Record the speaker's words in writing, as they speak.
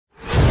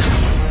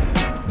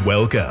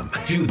Welcome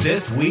to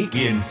This Week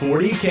in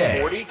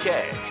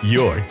 40K.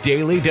 Your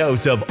daily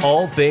dose of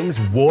all things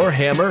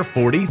Warhammer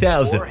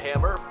 40,000.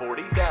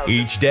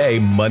 Each day,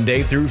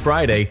 Monday through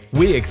Friday,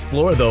 we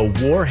explore the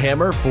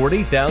Warhammer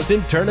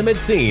 40,000 tournament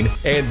scene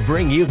and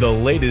bring you the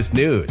latest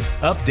news,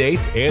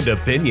 updates, and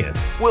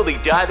opinions. We'll be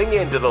diving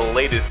into the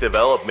latest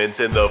developments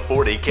in the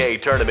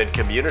 40K tournament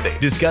community,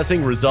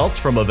 discussing results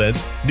from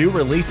events, new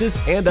releases,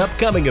 and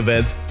upcoming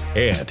events,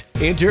 and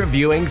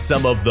interviewing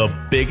some of the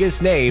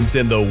biggest names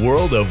in the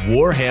world of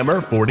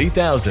Warhammer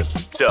 40,000.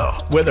 So,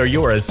 whether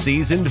you're a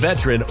seasoned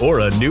veteran or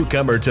a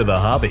newcomer to the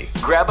hobby,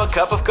 grab a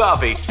cup of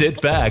coffee,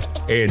 sit back,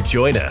 and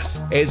join us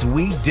as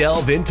we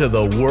delve into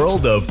the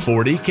world of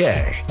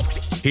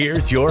 40K.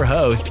 Here's your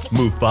host,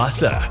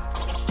 Mufasa.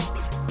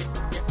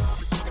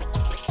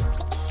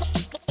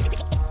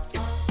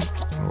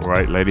 All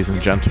right, ladies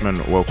and gentlemen,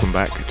 welcome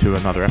back to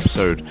another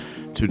episode.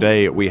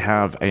 Today we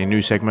have a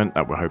new segment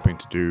that we're hoping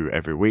to do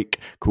every week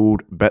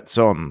called Bets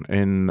On.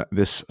 In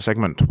this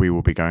segment, we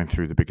will be going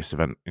through the biggest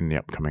event in the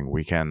upcoming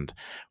weekend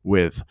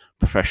with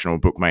professional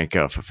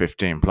bookmaker for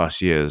 15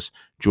 plus years,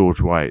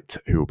 George White,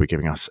 who will be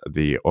giving us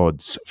the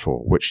odds for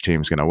which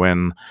team's going to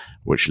win,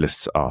 which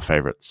lists are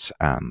favourites,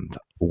 and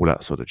all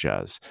that sort of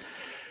jazz.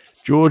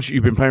 George,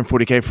 you've been playing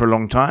 40K for a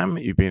long time.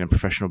 You've been a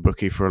professional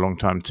bookie for a long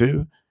time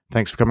too.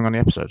 Thanks for coming on the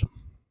episode.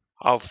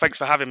 Oh, thanks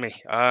for having me.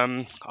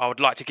 I would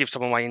like to give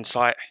some of my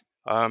insight.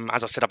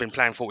 As I said, I've been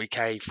playing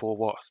 40K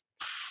for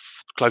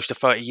close to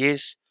 30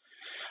 years,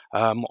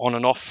 on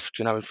and off,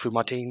 through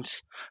my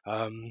teens.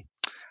 And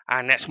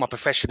that's my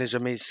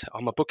professionalism is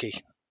I'm a bookie.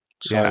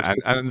 So, yeah,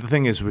 and the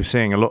thing is, we're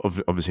seeing a lot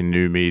of obviously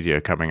new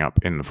media coming up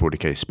in the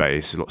 40K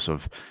space. Lots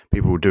of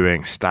people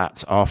doing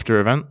stats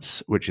after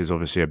events, which is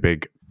obviously a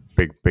big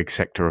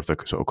sector of the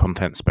sort of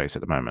content space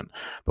at the moment.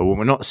 But what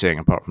we're not seeing,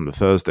 apart from the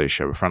Thursday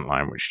show with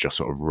Frontline, which just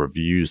sort of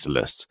reviews the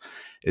lists,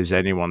 is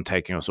anyone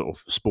taking a sort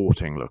of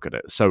sporting look at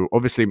it. So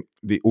obviously,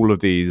 all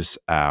of these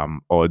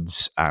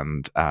odds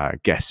and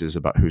guesses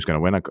about who's going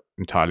to win are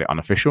entirely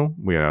unofficial.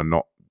 We are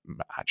not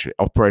actually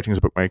operating as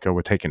a bookmaker.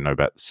 We're taking no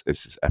bets.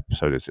 This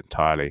episode is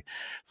entirely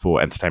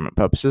for entertainment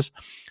purposes,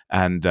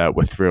 and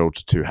we're thrilled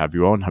to have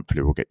you on.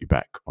 Hopefully, we'll get you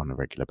back on a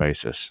regular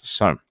basis.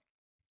 So,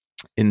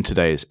 in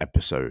today's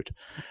episode,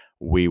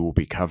 we will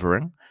be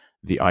covering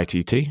the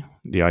ITT.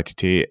 The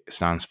ITT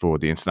stands for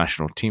the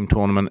International Team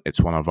Tournament.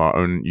 It's one of our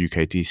own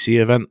UKTC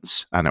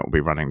events, and it will be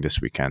running this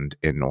weekend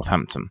in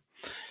Northampton.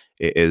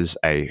 It is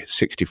a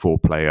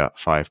 64-player,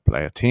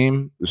 5-player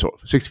team, sort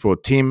of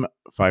 64-team,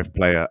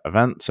 5-player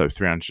event, so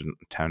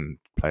 310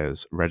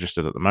 players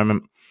registered at the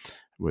moment,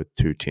 with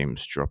 2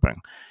 teams dropping.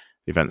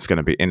 The event's going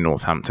to be in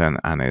Northampton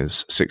and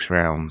is 6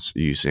 rounds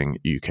using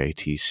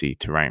UKTC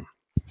terrain.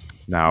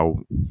 Now,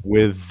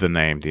 with the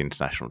name, the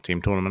International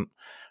Team Tournament,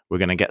 we're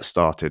going to get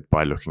started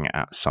by looking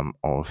at some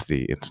of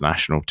the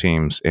international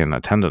teams in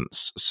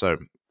attendance. So,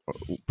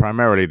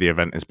 primarily, the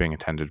event is being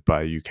attended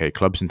by UK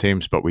clubs and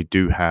teams, but we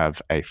do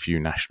have a few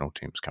national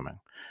teams coming.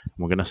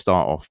 We're going to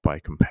start off by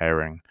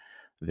comparing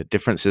the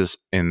differences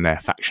in their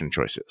faction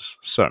choices.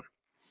 So,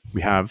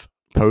 we have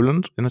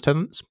Poland in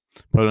attendance.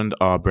 Poland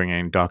are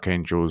bringing Dark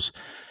Angels,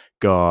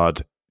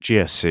 Guard,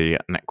 GSC,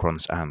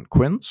 Necrons, and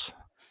Quins.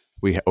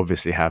 We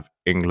obviously have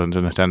England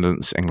in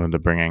attendance. England are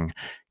bringing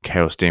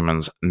Chaos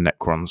Demons,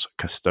 Necrons,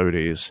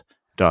 Custodes,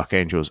 Dark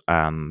Angels,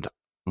 and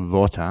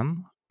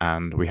Votan.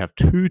 And we have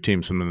 2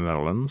 teams from the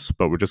Netherlands,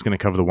 but we're just going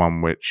to cover the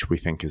one which we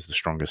think is the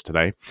strongest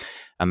today.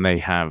 And they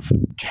have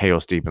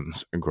Chaos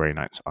Demons, Grey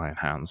Knights, Iron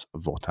Hands,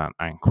 Votan,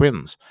 and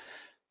Quins.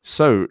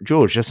 So,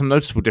 George, there's some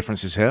noticeable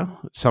differences here.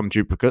 Some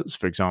duplicates,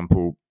 for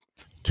example,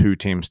 2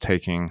 teams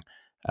taking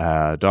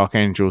Dark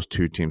Angels,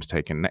 2 teams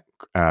taking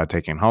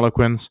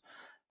Harlequins,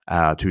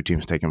 2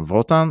 teams taking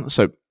Votan.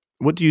 So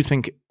what do you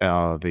think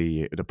are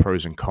the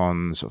pros and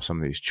cons of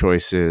some of these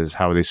choices?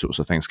 How are these sorts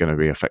of things going to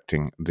be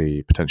affecting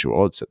the potential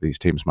odds that these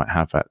teams might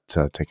have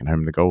at taking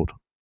home the gold?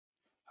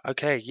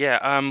 Okay,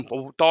 yeah.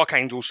 Well, Dark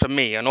Angels for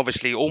me, and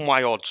obviously all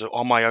my odds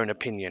are my own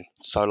opinion.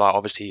 So,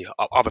 obviously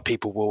other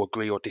people will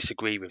agree or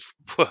disagree with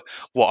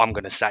what I'm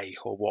going to say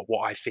or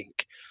what I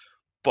think.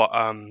 But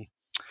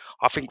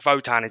I think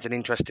Votan is an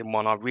interesting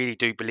one. I really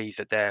do believe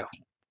that they're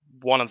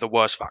one of the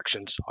worst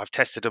factions. I've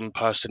tested them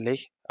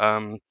personally.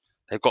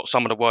 They've got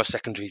some of the worst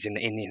secondaries in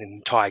the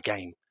entire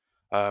game.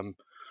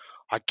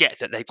 I get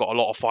that they've got a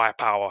lot of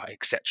firepower,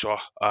 etc.,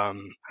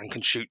 and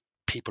can shoot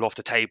people off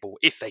the table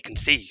if they can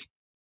see.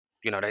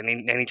 They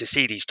need to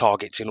see these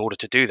targets in order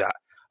to do that.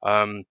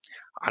 And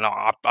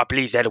I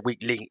believe they're the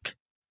weak link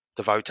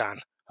to Votan.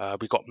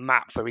 We got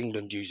Matt for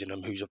England using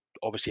them, who's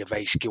obviously a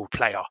very skilled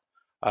player.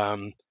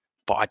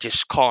 But I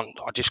just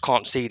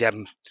can't see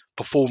them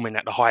performing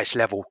at the highest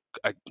level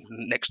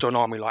next to an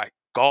army like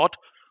Guard,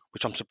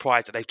 which I'm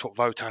surprised that they took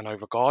Votan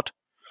over Guard,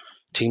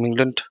 Team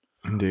England.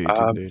 Indeed.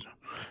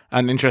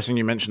 And interesting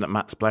you mentioned that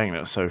Matt's playing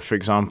it. So, for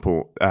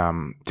example,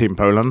 Team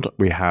Poland,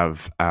 we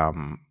have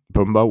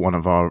Bumba, one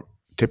of our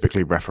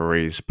typically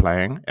referees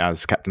playing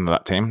as captain of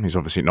that team. He's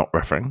obviously not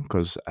refereeing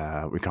because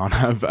we can't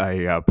have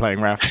a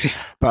playing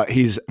ref, but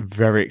he's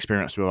very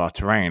experienced with our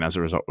terrain as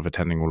a result of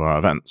attending all our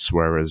events,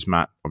 whereas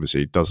Matt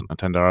obviously doesn't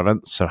attend our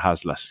events, so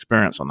has less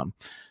experience on them.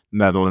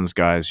 Netherlands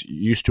guys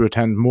used to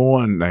attend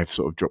more, and they've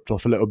sort of dropped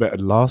off a little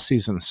bit last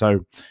season.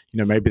 So,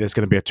 maybe there's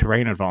going to be a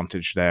terrain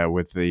advantage there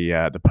with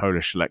the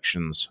Polish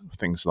selections,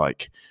 things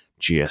like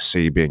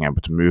GSC being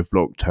able to move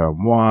block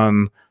turn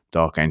one,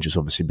 Dark Angels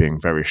obviously being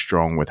very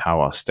strong with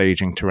how our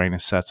staging terrain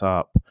is set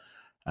up,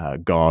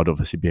 Guard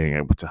obviously being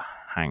able to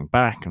hang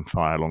back and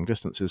fire long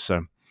distances.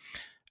 So,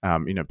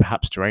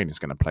 perhaps terrain is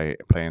going to play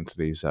into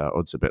these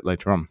odds a bit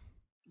later on.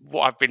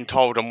 What I've been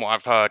told and what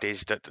I've heard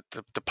is that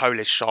the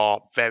Polish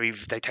are they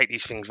take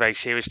these things very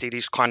seriously,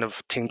 these kind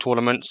of team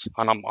tournaments,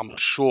 and I'm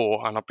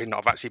sure, and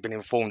I've actually been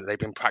informed that they've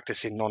been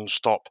practicing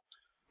non-stop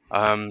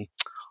in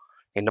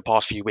the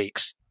past few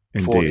weeks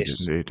for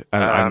this. Indeed.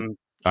 And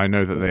I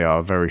know that they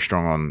are very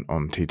strong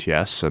on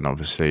TTS, and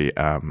obviously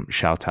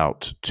shout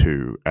out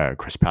to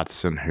Chris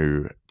Patterson,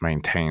 who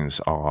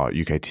maintains our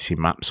UKTC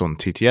maps on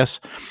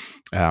TTS,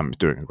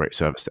 doing a great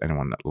service to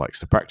anyone that likes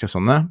to practice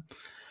on there.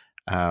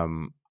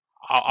 One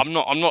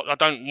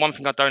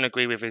thing I don't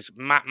agree with is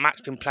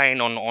Matt's been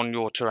playing on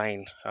your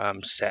terrain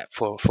set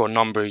for a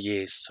number of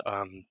years.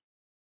 I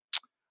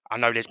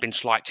know there's been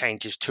slight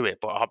changes to it,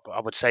 but I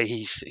would say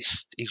he's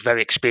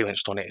very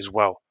experienced on it as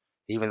well.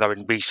 Even though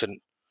in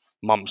recent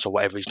months or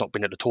whatever he's not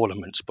been at the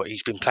tournaments, but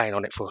he's been playing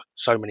on it for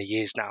so many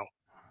years now.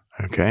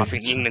 Okay. I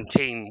think the England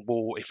team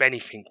will, if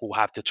anything, will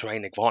have the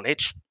terrain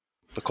advantage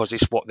because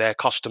it's what they're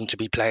accustomed to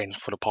be playing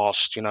for the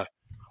past,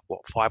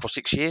 5 or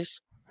 6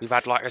 years. We've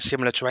had like a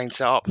similar terrain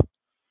set up.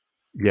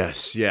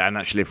 Yes, yeah, and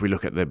actually, if we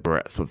look at the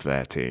breadth of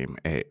their team,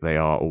 they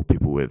are all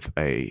people with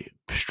a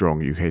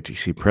strong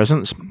UKTC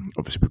presence.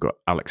 Obviously, we've got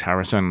Alex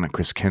Harrison,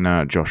 Chris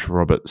Kinner, Josh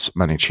Roberts,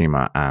 Manny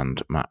Chima,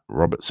 and Matt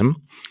Robertson.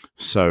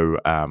 So,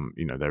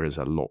 there is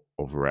a lot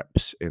of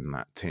reps in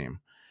that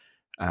team.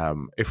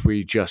 If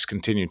we just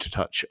continue to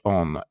touch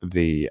on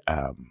the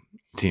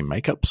team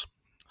makeups,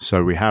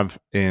 so we have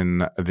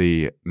in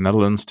the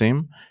Netherlands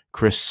team,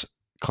 Chris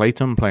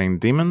Clayton playing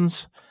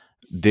Demons,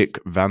 Dick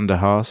van der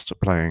Haast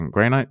playing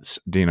Grey Knights,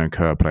 Dino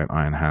Kerr playing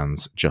Iron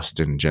Hands,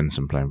 Justin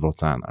Jensen playing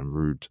Votan, and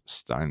Ruud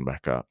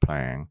Steinbecker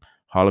playing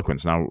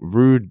Harlequins. Now,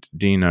 Ruud,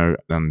 Dino,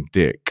 and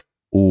Dick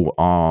all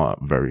are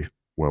very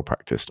well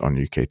practiced on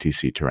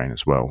UKTC terrain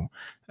as well.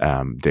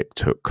 Dick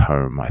took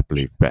home, I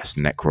believe, best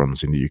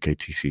Necrons in the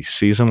UKTC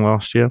season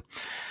last year,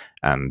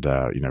 and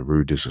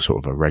Ruud is a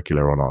sort of a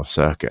regular on our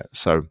circuit.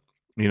 So,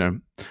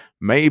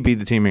 maybe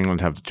the Team England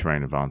have the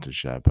terrain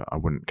advantage there, but I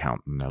wouldn't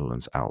count the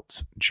Netherlands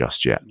out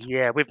just yet.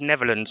 Yeah, with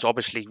Netherlands,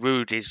 obviously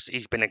Ruud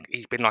he's been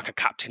like a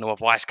captain or a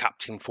vice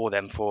captain for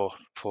them for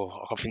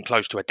I think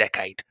close to a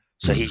decade.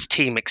 So his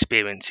team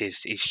experience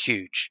is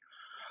huge.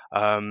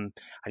 And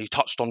you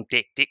touched on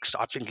Dick. Dick's,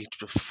 I think,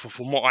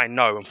 from what I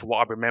know and from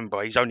what I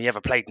remember, he's only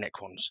ever played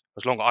Necrons.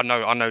 As long as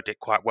I know Dick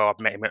quite well. I've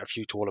met him at a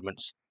few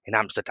tournaments in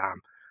Amsterdam,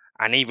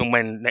 and even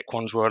when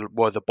Necrons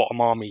were the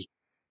bottom army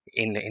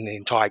in the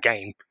entire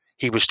game,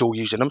 he was still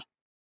using them.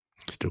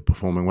 Still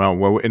performing well.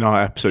 Well, in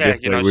our episode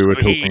yesterday, we were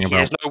talking about.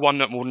 There's no one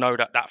that will know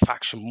that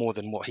faction more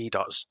than what he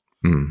does.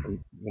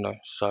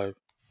 So.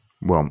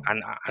 Well,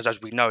 and as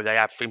we know, they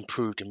have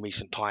improved in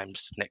recent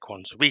times.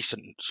 Necrons,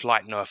 recent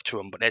slight nerf to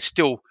them, but they're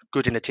still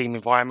good in the team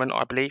environment,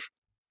 I believe.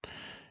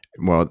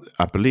 Well,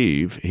 I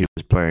believe he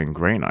was playing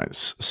Grey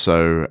Knights,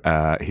 so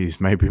he's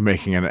maybe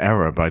making an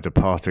error by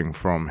departing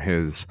from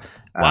his.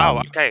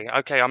 Wow.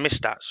 Okay, I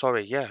missed that.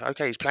 Sorry. Yeah.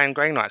 Okay, he's playing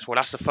Grey Knights. Well,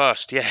 that's the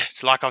first. Yeah.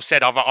 It's like I've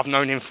said, I've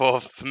known him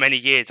for many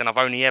years, and I've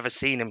only ever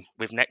seen him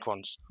with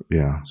Necrons.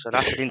 Yeah. So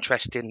that's an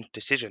interesting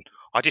decision.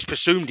 I just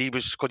presumed he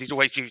was because he's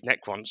always used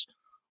Necrons.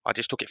 I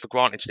just took it for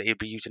granted that he'd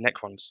be using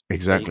Necrons.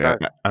 Exactly,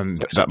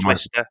 and that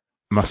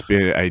must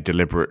be a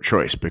deliberate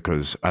choice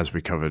because, as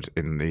we covered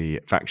in the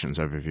factions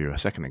overview a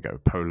second ago,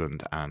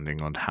 Poland and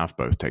England have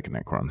both taken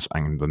Necrons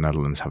and the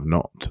Netherlands have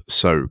not.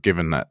 So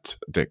given that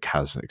Dick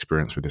has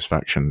experience with this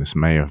faction, this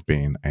may have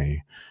been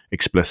a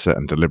explicit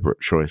and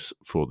deliberate choice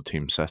for the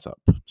team setup.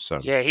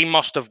 So yeah, he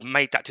must have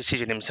made that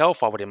decision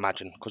himself, I would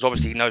imagine, because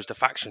obviously he knows the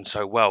faction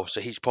so well.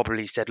 So he's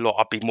probably said, look,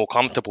 I'd be more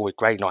comfortable with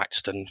Grey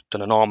Knights than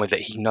an army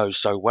that he knows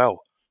so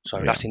well. So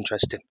that's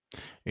interesting.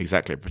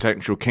 Exactly.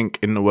 Potential kink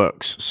in the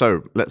works.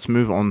 So let's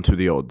move on to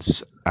the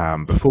odds.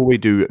 Before we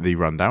do the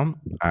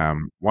rundown,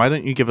 why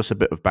don't you give us a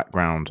bit of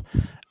background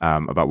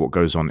about what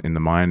goes on in the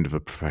mind of a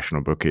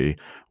professional bookie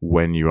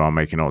when you are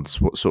making odds?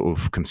 What sort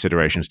of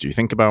considerations do you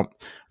think about,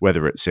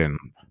 whether it's in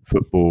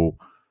football,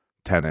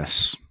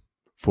 tennis,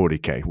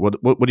 40K? What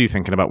are you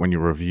thinking about when you're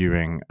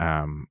reviewing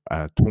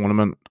a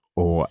tournament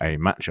or a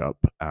matchup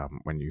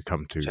when you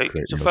come to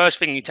create the first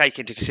thing you take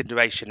into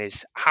consideration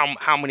is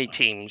how many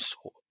teams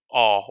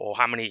are or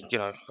how many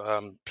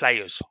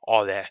players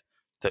are there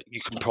that you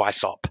can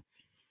price up.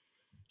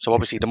 So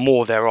obviously the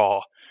more there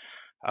are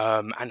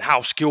and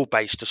how skill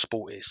based the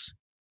sport is.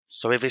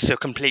 So if it's a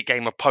complete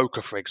game of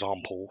poker, for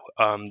example,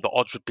 the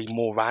odds would be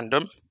more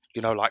random,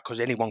 like because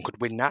anyone could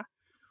win that.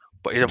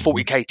 But in a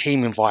 40k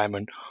team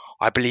environment,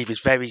 I believe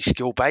is very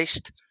skill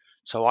based.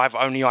 So I've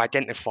only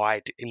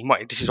identified,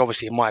 this is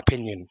obviously in my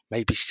opinion,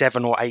 maybe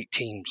 7 or 8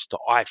 teams that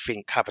I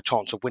think have a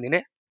chance of winning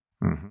it.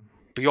 Mm-hmm.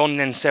 Beyond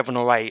then 7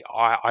 or 8,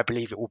 I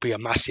believe it will be a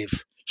massive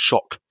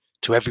shock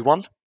to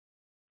everyone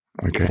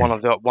if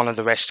one of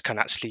the rest can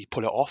actually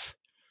pull it off.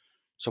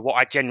 So what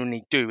I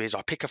genuinely do is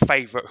I pick a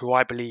favourite who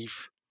I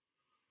believe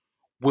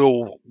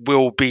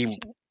will be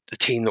the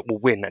team that will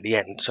win at the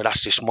end. So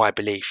that's just my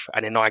belief,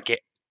 and then I get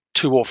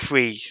 2 or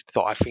 3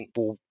 that I think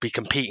will be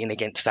competing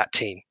against that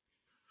team,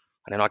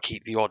 and then I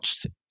keep the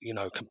odds,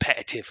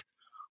 competitive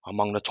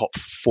among the top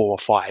 4 or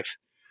 5,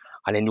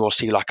 and then you'll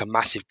see like a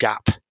massive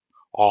gap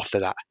after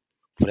that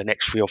for the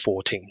next 3 or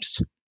 4 teams.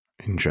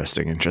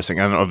 Interesting.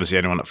 And obviously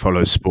anyone that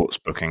follows sports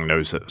booking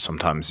knows that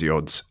sometimes the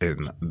odds in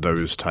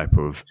those type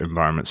of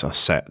environments are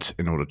set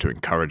in order to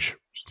encourage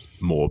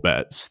more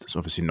bets. That's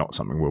obviously not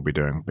something we'll be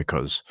doing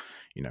because,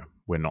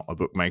 we're not a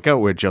bookmaker.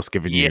 We're just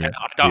giving you...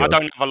 I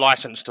don't have a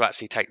license to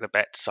actually take the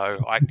bet. So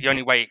the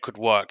only way it could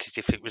work is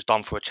if it was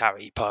done for a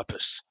charity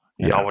purpose.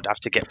 And I would have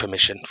to get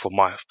permission from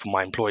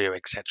my employer,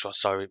 etc.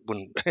 So it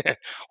wouldn't...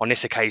 on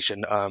this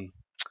occasion...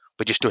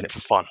 we're just doing it for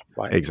fun,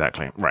 right?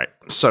 Exactly, right.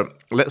 So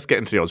let's get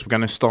into the odds. We're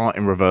going to start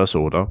in reverse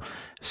order.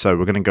 So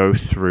we're going to go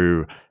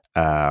through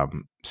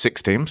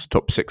 6 teams,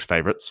 top 6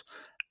 favourites,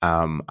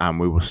 and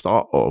we will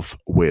start off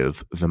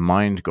with the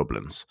Mind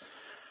Goblins.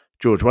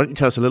 George, why don't you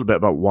tell us a little bit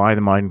about why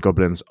the Mind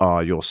Goblins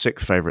are your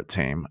 6th favourite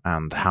team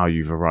and how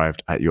you've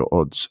arrived at your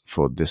odds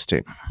for this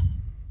team?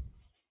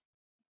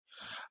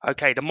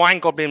 Okay, the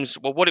Mind Goblins,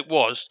 well, what it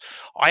was,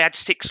 I had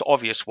 6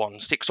 obvious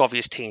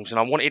teams, and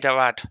I wanted to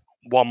add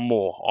one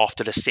more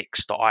after the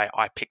 6 that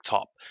I picked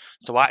up.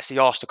 So I actually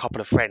asked a couple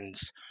of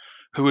friends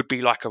who would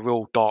be like a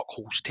real dark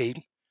horse team.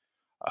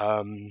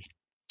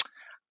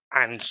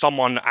 And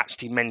someone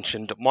actually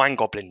mentioned that Mind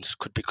Goblins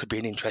could be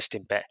an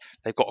interesting bet.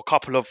 They've got a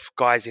couple of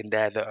guys in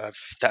there that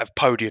have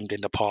podiumed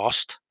in the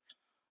past.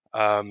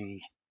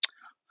 And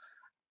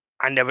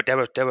they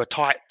were a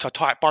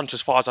tight bunch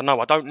as far as I know.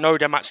 I don't know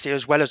them actually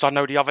as well as I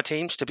know the other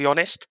teams, to be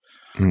honest.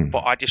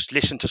 But I just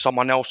listened to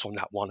someone else on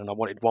that one, and I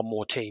wanted one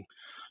more team,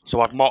 so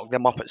I've marked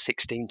them up at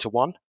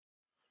 16-1.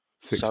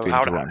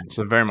 16-1.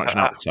 So very much an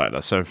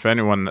outsider. So for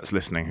anyone that's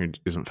listening who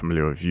isn't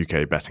familiar with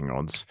UK betting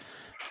odds,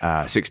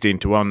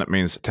 16-1. That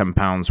means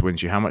 £10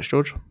 wins you how much,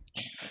 George?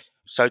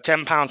 So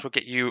 £10 will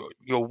get you,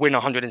 you'll win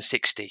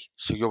 160.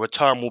 So your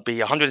return will be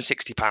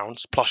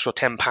 £160 plus your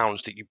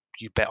 £10 that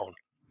you bet on.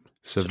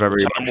 So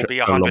very much will be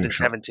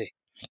 170.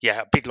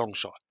 Yeah, a big long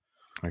shot.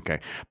 Okay,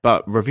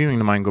 but reviewing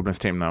the Mind Goblins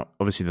team now,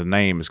 obviously the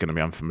name is going to be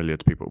unfamiliar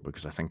to people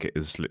because I think it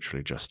is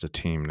literally just a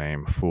team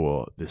name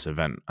for this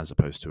event as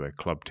opposed to a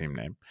club team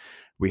name.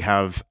 We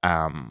have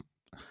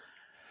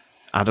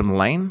Adam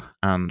Lane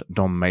and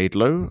Dom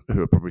Maidlow,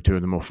 who are probably 2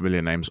 of the more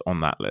familiar names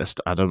on that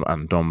list. Adam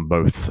and Dom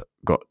both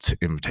got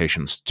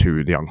invitations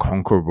to the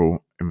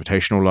Unconquerable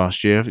Invitational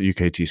last year.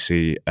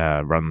 UKTC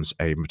runs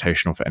a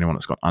invitational for anyone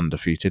that's got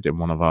undefeated in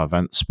one of our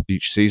events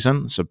each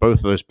season. So both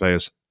of those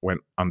players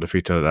went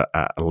undefeated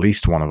at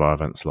least one of our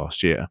events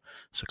last year.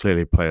 So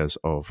clearly players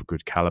of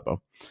good caliber.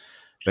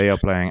 They are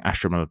playing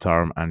Astra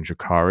Militarum and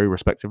Jukari,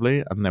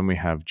 respectively. And then we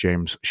have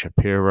James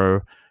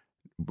Shapiro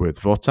with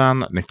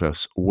Votan,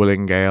 Nicholas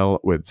Willingale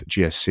with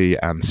GSC,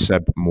 and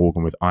Seb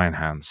Morgan with Iron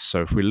Hands.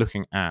 So if we're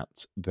looking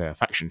at their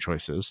faction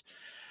choices,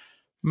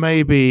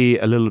 maybe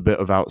a little bit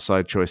of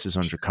outside choices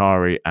on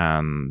Jukari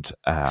and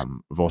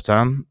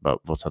Votan, but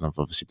Votan have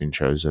obviously been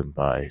chosen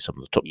by some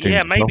of the top teams.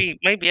 Yeah,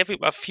 maybe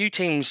a few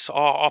teams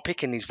are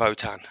picking these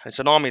Votan. It's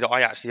an army that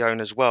I actually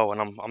own as well, and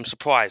I'm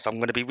surprised. I'm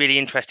going to be really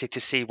interested to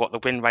see what the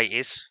win rate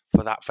is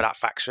for that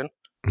faction.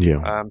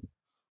 Yeah.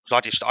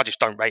 Because I just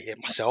don't rate it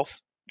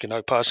myself,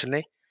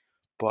 personally.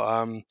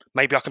 But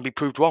maybe I can be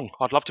proved wrong.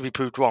 I'd love to be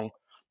proved wrong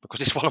because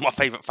it's one of my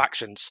favourite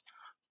factions.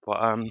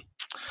 But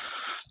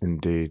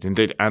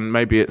Indeed. And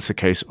maybe it's a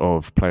case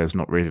of players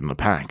not reading the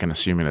pack and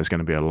assuming there's going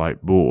to be a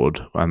light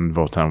board and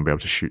Votan will be able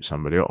to shoot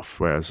somebody off,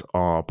 whereas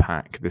our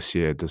pack this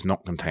year does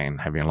not contain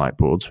heavy and light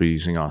boards. We're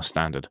using our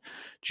standard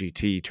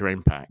GT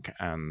terrain pack,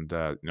 and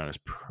it's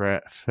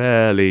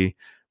fairly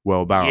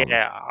well balanced.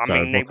 Yeah, I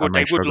mean,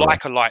 they would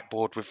like a light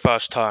board with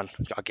first turn,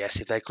 I guess,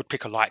 if they could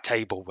pick a light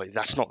table, but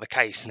that's not the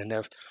case. And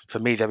then for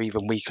me, they're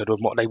even weaker than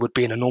what they would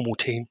be in a normal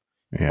team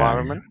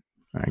environment.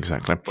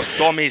 Exactly. But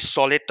Dom is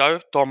solid,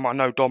 though. I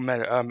know Dom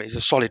is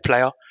a solid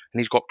player, and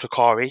he's got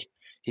Takari.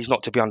 He's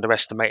not to be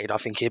underestimated. I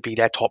think he'll be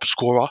their top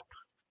scorer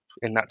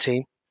in that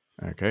team.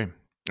 Okay.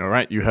 All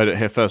right, you heard it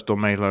here first.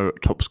 Dom Melo,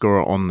 top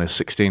scorer on the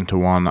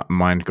 16-1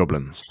 Mind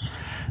Goblins.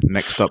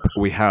 Next up,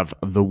 we have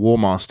the War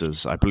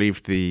Masters. I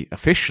believe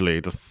officially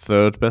the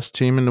 3rd best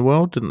team in the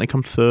world. Didn't they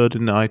come 3rd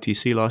in the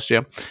ITC last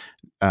year?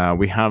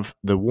 We have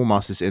the War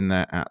Masters in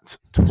there at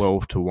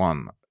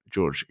 12-1.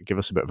 George, give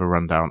us a bit of a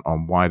rundown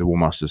on why the War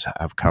Masters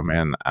have come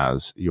in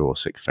as your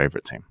 6th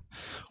favourite team.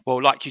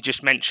 Well, like you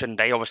just mentioned,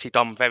 they obviously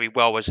done very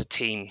well as a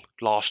team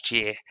last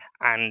year.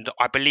 And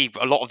I believe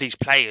a lot of these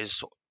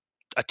players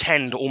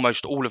attend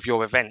almost all of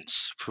your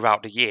events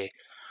throughout the year.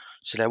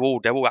 So they're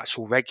all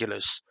actual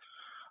regulars.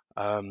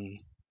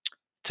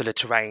 to the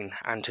terrain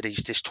and to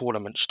this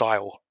tournament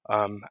style.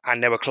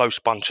 And they're a close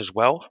bunch as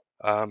well.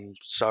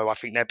 So I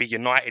think they'll be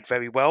united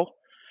very well.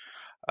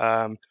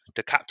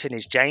 The captain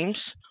is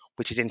James,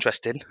 which is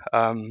interesting.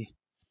 I'm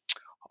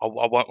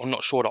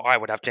not sure that I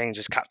would have James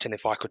as captain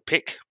if I could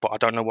pick, but I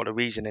don't know what the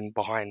reasoning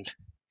behind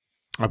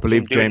I him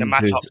believe doing the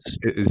James matchups.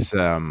 is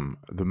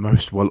the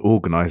most well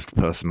organised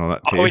person on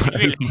that team. Oh, is he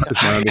really?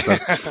 Is my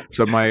understanding.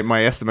 So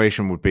my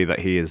estimation would be that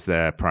he is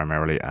there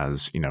primarily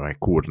as a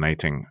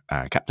coordinating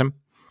captain.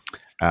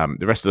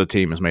 The rest of the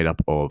team is made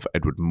up of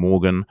Edward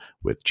Morgan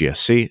with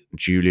GSC,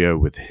 Julio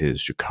with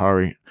his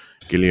Jukari,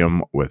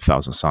 Gilliam with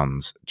Thousand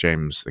Suns,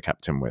 James the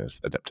captain with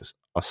Adeptus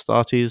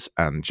Astartes,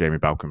 and Jamie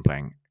Balcon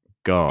playing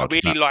I guard.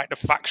 really like the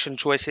faction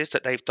choices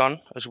that they've done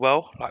as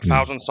well. Like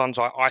Thousand Suns,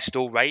 I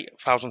still rate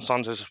Thousand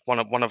Suns as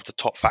one of the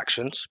top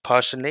factions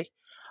personally.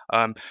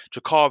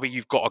 Drakari,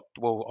 you've got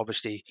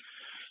obviously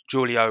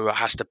Julio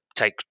has to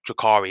take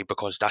Drakari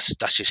because that's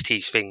just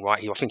his thing,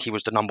 right? I think he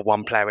was the number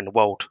one player in the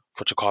world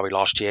for Drakari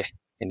last year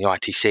in the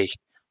ITC.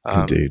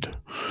 Indeed.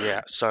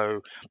 Yeah.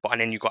 So,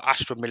 and then you've got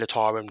Astra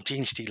Militarum,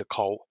 Gene Stealer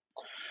Cult,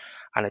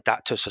 and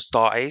Adaptus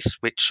Astartes,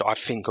 which I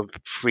think are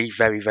three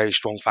very, very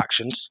strong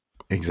factions.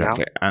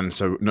 Exactly, and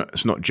so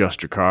it's not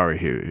just Drakari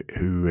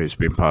who is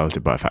being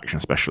piloted by a faction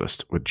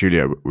specialist. With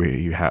Julio,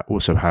 you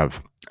also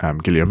have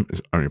Gilliam, who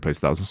only plays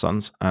Thousand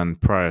Suns, and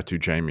prior to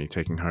Jamie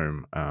taking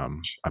home,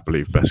 I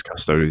believe, best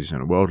custodians in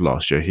the world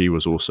last year, he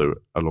was also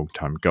a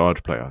long-time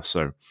guard player.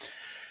 So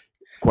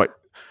quite.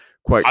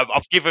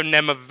 I've given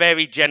them a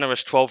very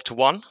generous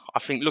 12-1. I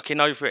think looking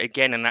over it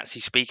again and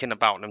actually speaking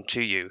about them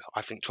to you,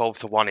 I think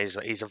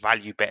 12-1 is a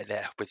value bet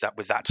there with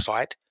that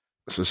side.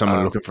 So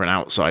someone looking for an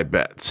outside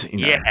bet,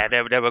 Yeah,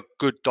 they're a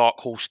good dark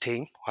horse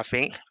team. I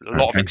think a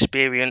lot of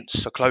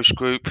experience, a close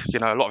group. A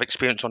lot of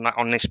experience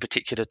on this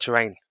particular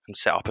terrain and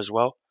setup as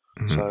well.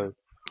 Mm-hmm. So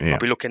I'll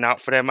be looking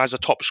out for them as a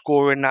top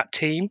scorer in that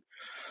team.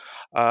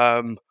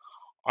 I'm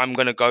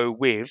going to go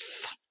with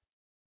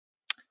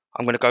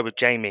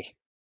Jamie.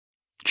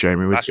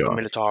 Jamie with Astra guard.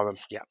 Militarum.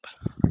 Yep.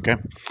 Okay.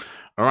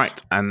 All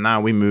right, and now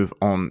we move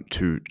on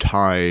to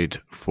tied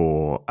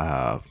for,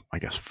 I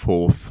guess,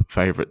 fourth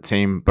favourite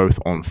team, both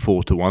on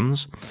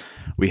 4-1s.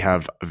 We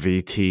have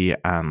VT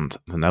and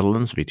the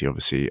Netherlands. VT,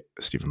 obviously,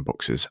 Stephen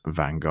Box's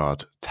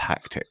Vanguard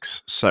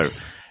Tactics. So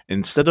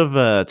instead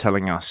of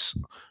telling us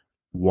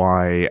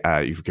why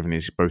you've given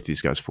both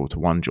these guys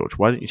 4-1, George,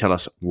 why don't you tell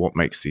us what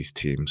makes these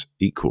teams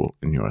equal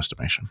in your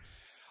estimation?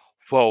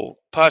 Well,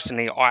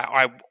 personally,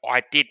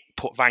 I did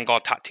put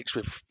Vanguard Tactics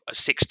with a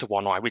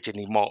 6-1. I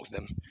originally marked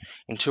them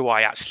until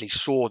I actually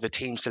saw the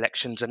team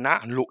selections and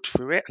that and looked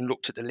through it and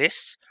looked at the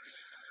lists.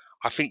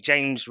 I think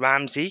James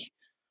Ramsey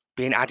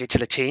being added to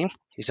the team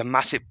is a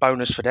massive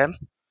bonus for them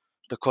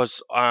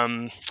because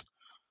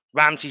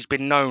Ramsey's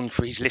been known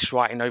for his list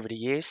writing over the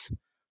years,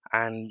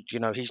 and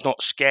he's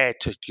not scared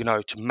to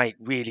make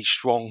really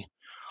strong,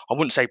 I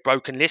wouldn't say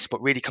broken lists,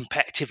 but really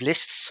competitive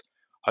lists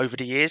over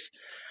the years.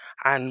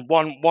 And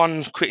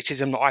one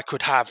criticism that I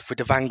could have with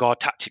the Vanguard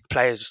Tactic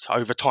players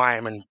over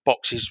time, and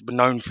Box is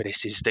known for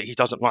this, is that he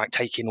doesn't like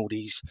taking all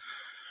these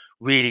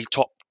really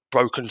top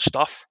broken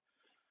stuff.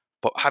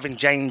 But having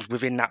James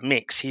within that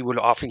mix,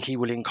 I think he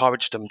will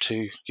encourage them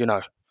to,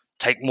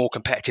 take more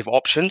competitive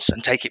options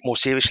and take it more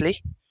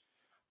seriously.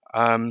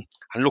 And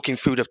looking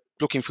through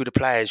the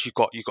players, you've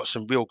got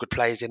some real good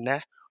players in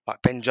there.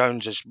 Like Ben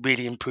Jones has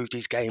really improved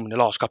his game in the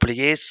last couple of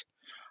years.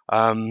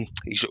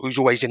 He's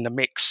always in the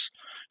mix,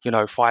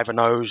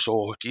 5-0s,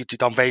 or he's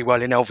done very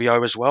well in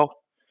LVO as well.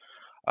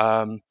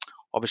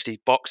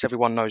 Obviously, Box,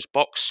 everyone knows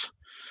Box.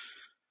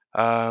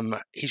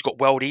 He's got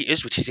World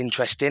Eaters, which is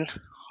interesting.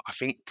 I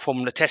think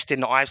from the testing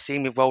that I've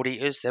seen with World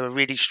Eaters, they're a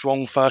really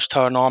strong first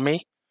turn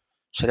army.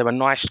 So they're a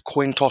nice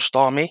coin tossed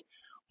army.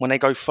 When they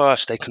go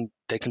first, they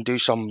can do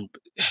some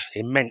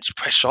immense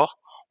pressure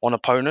on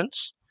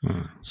opponents.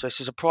 So it's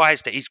a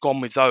surprise that he's gone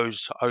with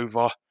those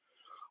over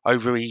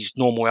his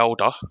normal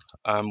Elder,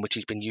 which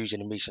he's been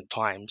using in recent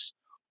times.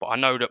 But I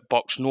know that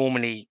Box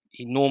normally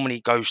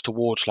goes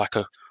towards like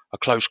a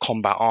close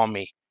combat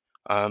army.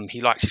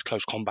 He likes his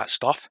close combat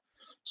stuff.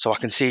 So I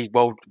can see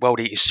World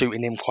Eaters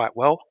suiting him quite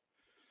well.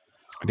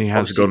 And he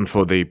has gone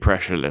for the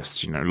pressure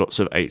lists, lots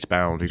of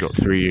 8-bound. He got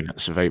 3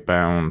 units of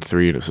 8-bound,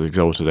 3 units of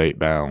Exalted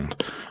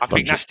 8-bound. I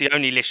think that's the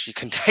only list you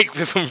can take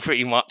with him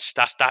pretty much.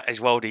 That is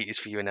World Eaters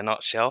for you in a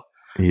nutshell.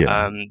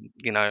 Yeah.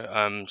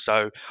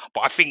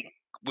 But I think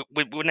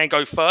when they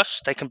go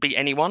first, they can beat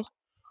anyone.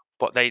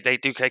 But they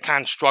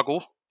can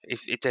struggle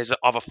if there's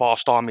other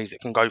fast armies that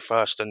can go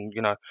first and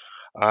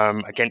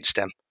against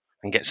them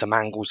and get some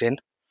angles in.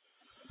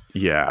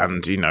 Yeah,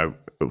 and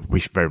we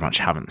very much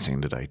haven't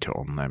seen the data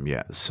on them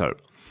yet. So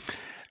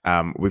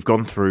we've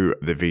gone through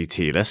the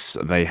VT lists.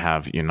 They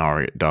have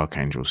Ynnari, Dark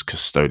Angels,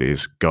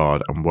 Custodians,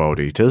 Guard, and World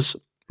Eaters.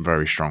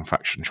 Very strong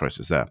faction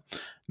choices there.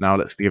 Now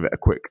let's give it a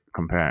quick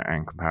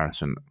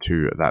comparison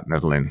to that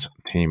Netherlands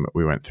team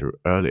we went through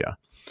earlier.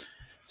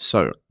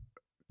 So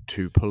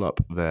to pull up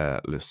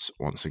their lists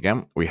once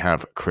again. We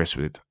have Chris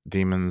with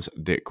Demons,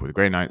 Dick with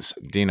Grey Knights,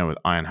 Dino with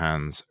Iron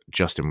Hands,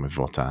 Justin with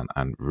Votan,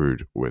 and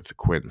Rude with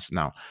Quins.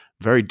 Now,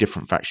 very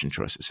different faction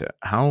choices here.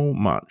 How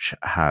much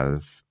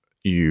have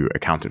you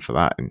accounted for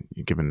that? And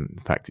given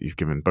the fact that you've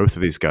given both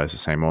of these guys the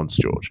same odds,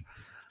 George,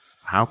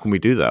 how can we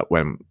do that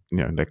when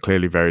they're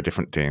clearly very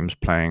different teams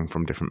playing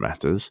from different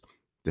metas,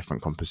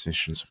 different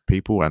compositions of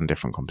people, and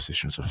different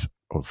compositions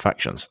of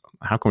factions?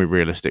 How can we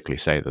realistically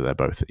say that they're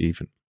both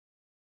even?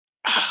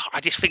 I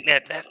just think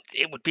that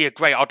it would be a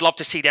great. I'd love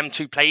to see them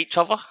two play each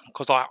other,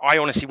 because I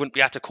honestly wouldn't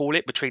be able to call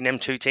it between them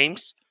two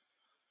teams.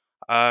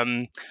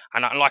 And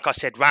like I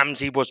said,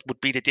 Ramsey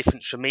would be the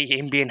difference for me.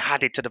 Him being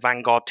added to the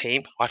Vanguard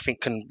team, I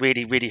think, can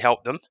really, really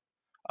help them.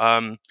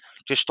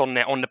 Just on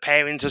the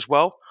pairings as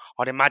well.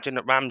 I'd imagine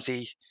that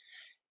Ramsey,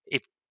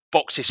 if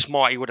Box is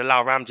smart, he would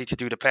allow Ramsey to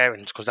do the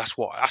pairings, because that's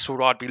what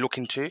I'd be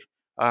looking to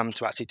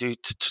actually do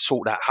to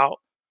sort that out.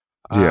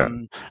 Yeah, I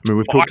mean,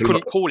 we've But I talked a lot.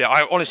 couldn't call it.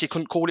 I honestly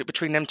couldn't call it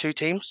between them two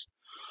teams.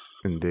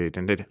 Indeed,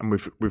 and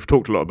we've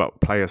talked a lot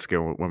about player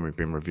skill when we've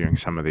been reviewing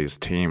some of these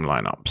team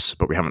lineups,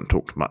 but we haven't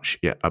talked much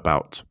yet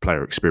about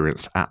player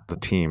experience at the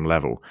team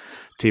level.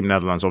 Team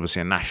Netherlands,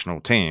 obviously a national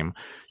team,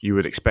 you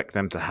would expect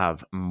them to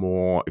have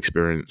more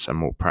experience and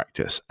more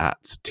practice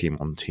at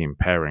team-on-team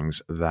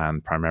pairings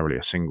than primarily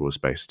a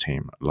singles-based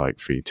team like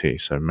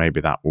VT. So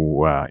maybe that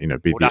will,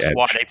 be the That's edge.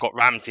 why they've got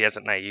Ramsey,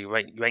 hasn't they? You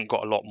ain't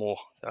got a lot more.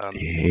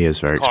 He is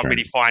very You can't experienced.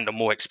 really find a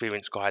more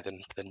experienced guy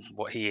than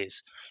what he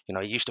is.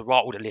 He used to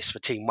write all the lists for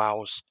Team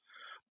Wales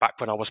back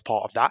when I was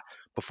part of that,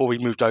 before he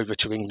moved over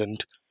to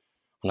England.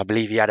 And I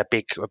believe he had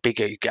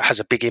has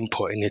a big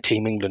input in the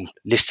Team England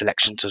list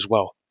selections as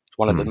well.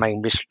 One of the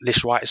main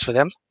list writers for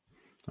them.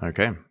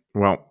 Okay.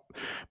 Well,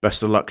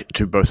 best of luck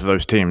to both of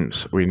those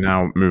teams. We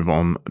now move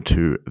on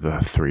to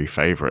the three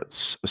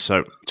favourites.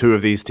 So, two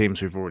of these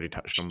teams we've already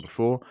touched on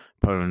before,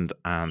 Poland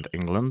and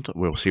England.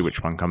 We'll see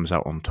which one comes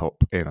out on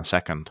top in a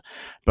second.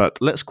 But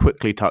let's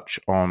quickly touch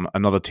on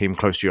another team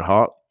close to your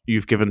heart.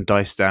 You've given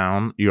Dice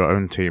Down, your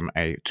own team,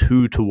 a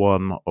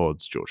 2-1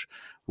 odds, George.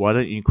 Why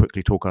don't you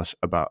quickly talk to us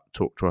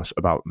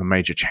about the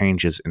major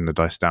changes in the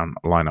Dice Down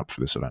lineup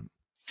for this event?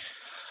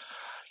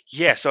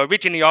 Yeah, so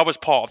originally I was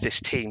part of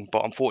this team,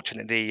 but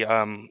unfortunately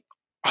I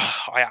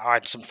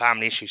had some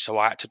family issues, so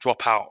I had to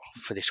drop out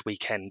for this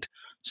weekend.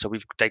 So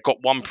they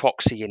got one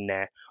proxy in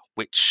there,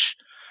 which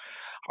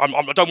I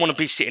don't want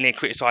to be sitting here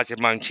criticising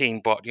my own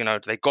team, but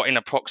they got in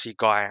a proxy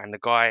guy, and the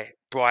guy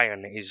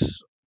Brian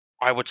is,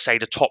 I would say,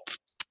 the top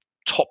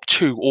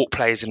two Orc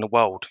players in the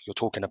world you're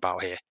talking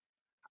about here.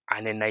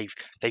 And then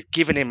they've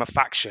given him a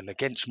faction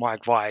against my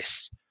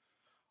advice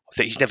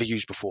that he's never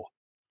used before.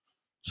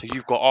 So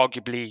you've got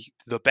arguably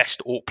the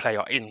best Orc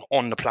player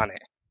on the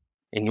planet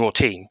in your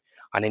team,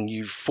 and then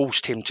you've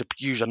forced him to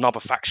use another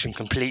faction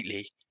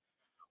completely,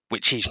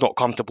 which he's not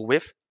comfortable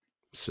with.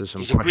 So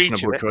some He's agreed to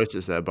questionable it.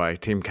 choices there by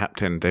team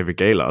captain David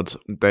Gaylord.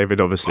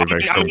 David, obviously, a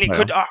very strong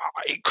player.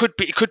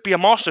 It could be a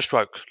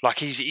masterstroke. Like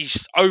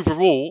he's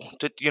overall,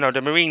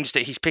 the Marines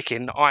that he's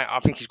picking, I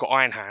think he's got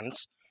Iron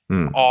Hands,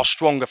 are a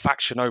stronger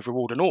faction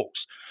overall than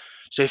Orcs.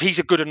 So if he's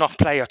a good enough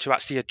player to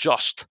actually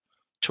adjust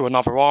to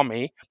another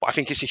army, but I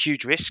think it's a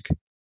huge risk.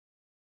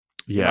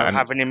 Yeah,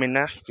 having him in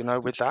there,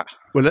 with that.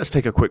 Well, let's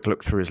take a quick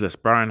look through his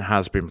list. Brian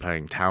has been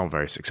playing Tau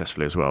very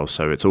successfully as well,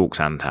 so it's Orcs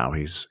and Tau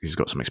he's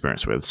got some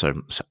experience with,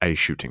 so a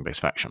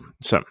shooting-based faction.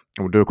 So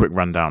we'll do a quick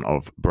rundown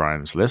of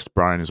Brian's list.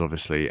 Brian is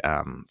obviously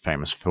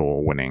famous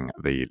for winning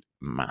the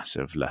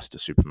massive Leicester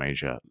Super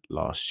Major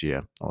last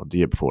year, or the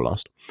year before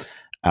last.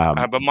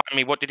 Remind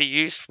me, what did he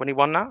use when he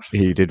won that?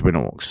 He did win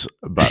Orcs,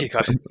 but There you go.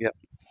 Yeah.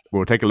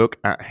 We'll take a look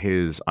at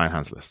his Iron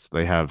Hands list.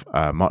 They have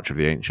March of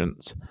the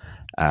Ancients,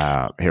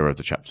 Hero of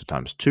the Chapter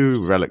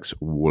 ×2, Relics,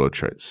 Warlord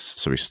Traits.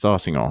 So he's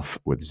starting off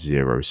with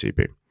 0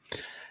 CP.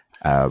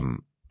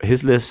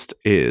 His list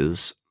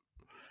is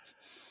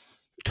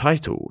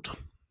titled,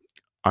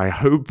 I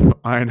hope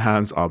Iron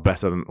Hands are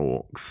better than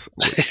Orcs,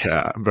 which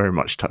very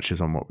much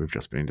touches on what we've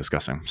just been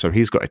discussing. So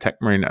he's got a Tech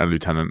Marine, a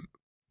Lieutenant,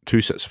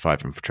 2 sets of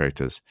 5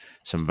 Infiltrators,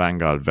 some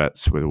Vanguard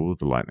Vets with all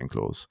the Lightning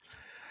Claws,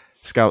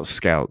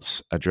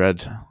 Scouts, a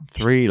Dread,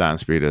 3 Land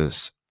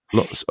Speeders,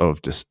 lots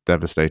of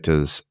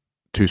Devastators,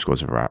 2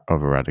 squads of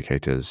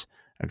Eradicators,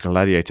 a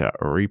Gladiator,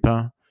 a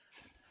Reaper,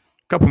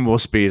 a couple more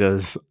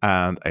Speeders,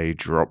 and a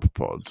Drop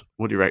Pod.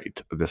 What do you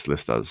rate this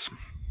list as?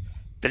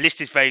 The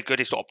list is very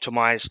good. It's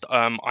optimized.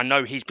 I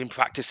know he's been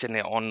practicing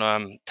it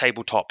on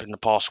tabletop in the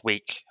past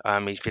week.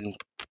 He's been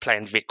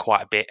playing Vic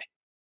quite a bit,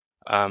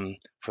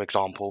 for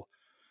example,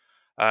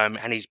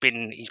 and he's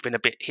been a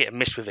bit hit and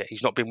miss with it.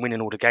 He's not been winning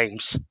all the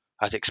games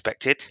as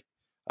expected.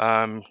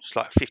 It's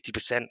like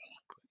 50%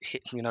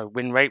 hit,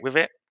 win rate with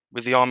it,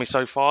 with the army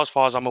so far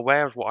as I'm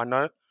aware of what I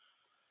know.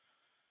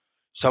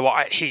 So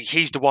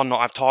he's the one that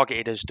I've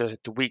targeted as the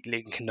weak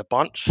link in the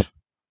bunch.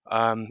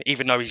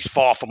 Even though he's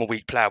far from a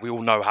weak player, we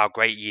all know how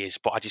great he is,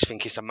 but I just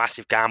think it's a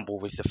massive gamble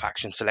with the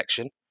faction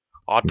selection.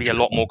 I'd be a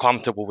lot more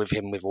comfortable with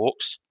him with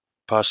Orcs,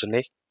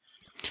 personally.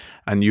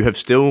 And you have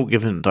still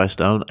given Dice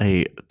Down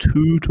a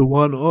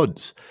 2-1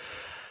 odds.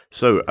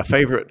 So a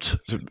favourite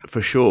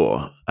for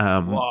sure.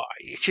 Well,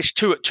 it's just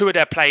two of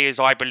their players,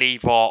 I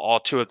believe, are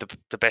two of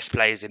the best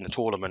players in the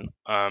tournament.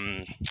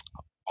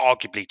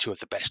 Arguably two of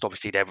the best.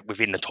 Obviously, they're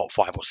within the top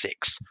 5 or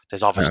 6.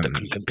 There's others that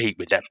can And compete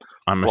with them.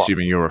 I'm But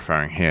assuming you're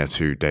referring here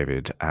to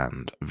David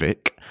and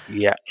Vic.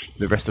 yeah,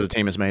 The rest of the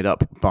team is made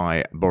up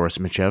by Boris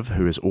Michev,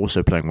 who is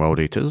also playing World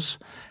Eaters.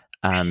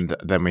 And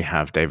then we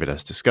have David,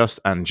 as discussed,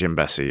 and Jim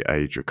Bessie,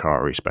 a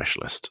Drakari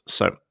specialist.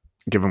 So,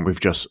 given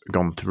we've just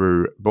gone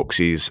through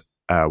Boxy's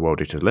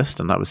World Eater list,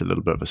 and that was a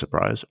little bit of a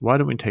surprise, why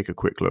don't we take a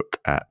quick look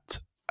at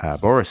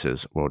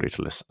Boris's World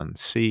Eater list and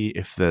see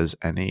if there's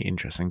any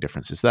interesting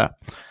differences there.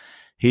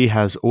 He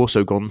has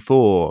also gone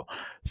for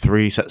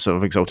 3 sets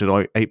of Exalted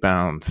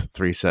 8-bound,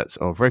 3 sets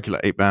of regular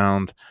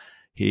 8-bound.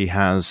 He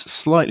has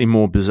slightly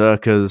more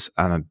Berserkers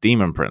and a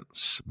Demon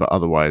Prince, but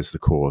otherwise the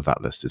core of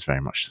that list is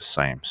very much the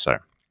same. So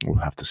we'll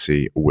have to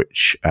see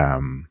which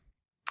one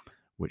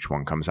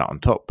comes out on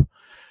top.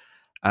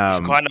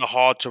 it's kind of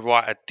hard to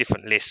write a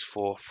different list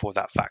for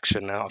that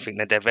faction now. I think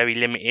that they're very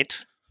limited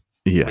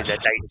with their Yes.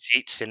 data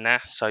sheets in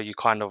there, so it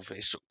kind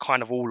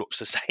of all looks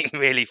the same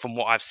really from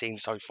what I've seen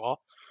so far.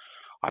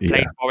 I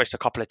played Boris a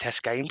couple of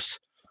test games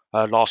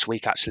last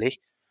week actually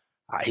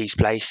at his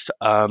place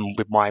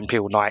with my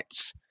Imperial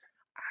Knights,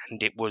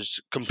 and it was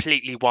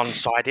completely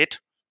one-sided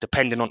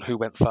depending on who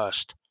went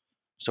first.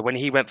 So when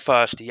he went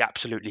first, he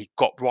absolutely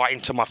got right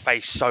into my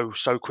face so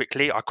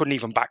quickly. I couldn't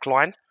even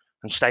backline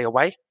and stay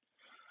away.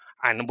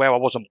 And where I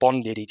wasn't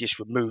bonded, he just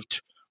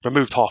removed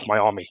half my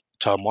army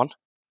turn 1,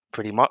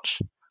 pretty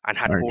much, and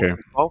had board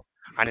Okay. control.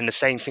 And then the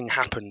same thing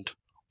happened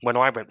when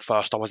I went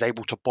first. I was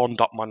able to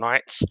bond up my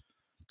knights,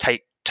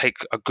 take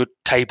a good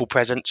table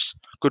presence,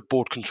 good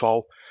board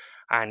control,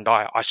 and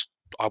I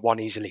won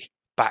easily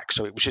back.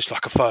 So it was just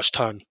like a first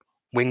turn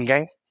win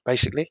game,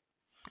 basically.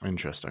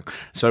 Interesting.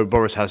 So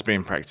Boris has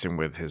been practicing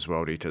with his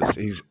World Eaters.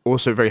 He's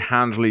also very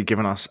handily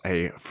given us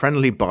a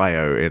friendly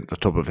bio at the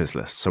top of his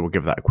list. So we'll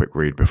give that a quick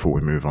read before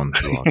we move on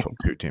to our top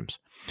 2 teams.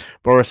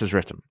 Boris has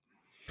written,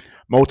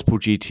 multiple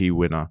GT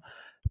winner,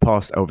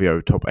 past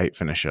LVO top 8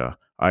 finisher,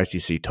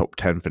 ITC top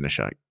 10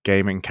 finisher,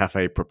 gaming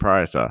cafe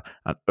proprietor,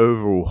 and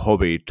overall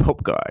hobby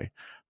top guy.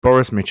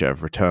 Boris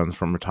Michev returns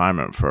from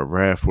retirement for a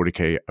rare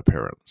 40k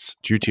appearance.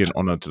 Duty and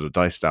honor to the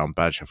Dice Down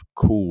badge have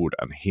called,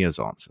 and he has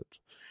answered.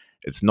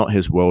 It's not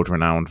his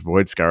world-renowned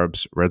Void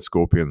Scarabs, Red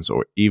Scorpions,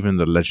 or even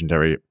the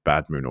legendary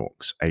Bad Moon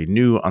Orcs. A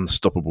new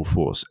unstoppable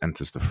force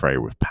enters the fray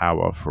with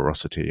power,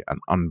 ferocity, and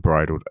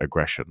unbridled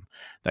aggression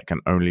that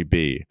can only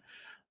be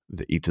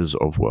the Eaters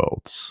of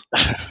Worlds.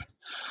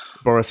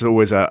 Boris is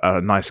always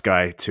a nice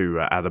guy to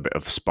add a bit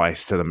of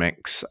spice to the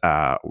mix.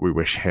 We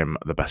wish him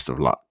the best of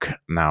luck.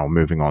 Now,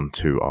 moving on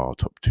to our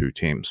top 2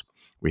 teams.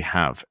 We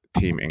have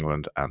Team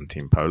England and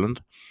Team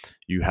Poland.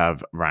 You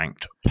have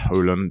ranked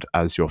Poland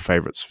as your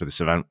favourites for this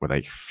event with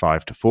a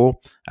 5-4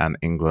 and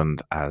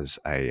England as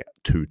a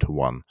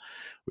 2-1.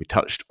 We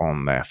touched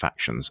on their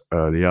factions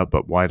earlier,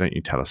 but why don't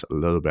you tell us a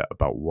little bit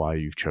about why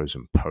you've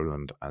chosen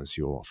Poland as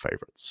your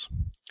favourites?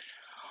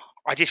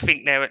 I just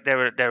think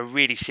they're a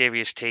really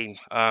serious team.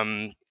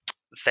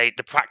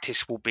 The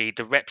practice will be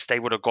the reps they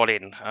would have got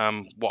in.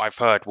 What I've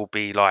heard will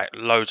be like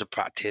loads of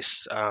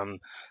practice.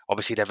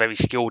 Obviously, they're very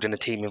skilled in a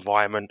team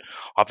environment.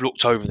 I've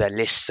looked over their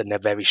lists and they're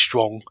very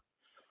strong.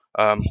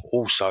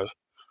 Also,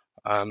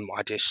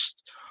 I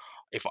just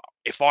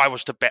if I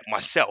was to bet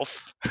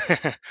myself,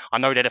 I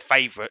know they're the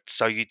favourites.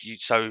 So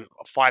so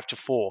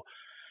 5-4,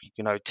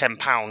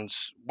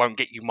 £10 won't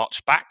get you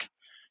much back.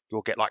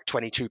 You'll get like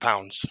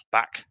 £22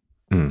 back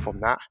from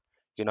that.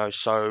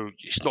 So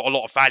it's not a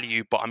lot of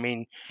value, but I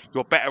mean,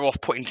 you're better off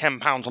putting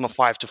 £10 on a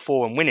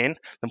 5-4 and winning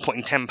than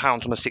putting £10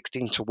 on a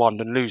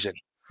 16-1 and losing.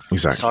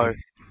 Exactly.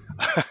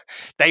 So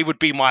they would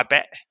be my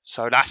bet.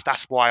 So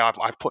that's why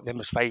I've put them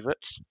as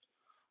favourites.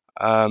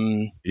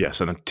 Yes,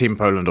 and Team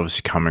Poland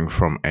obviously coming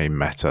from a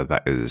meta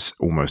that is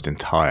almost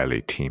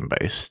entirely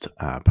team-based.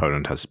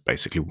 Poland has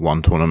basically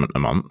 1 tournament a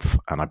month,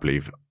 and I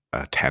believe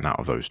 10 out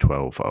of those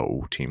 12 are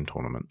all team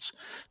tournaments.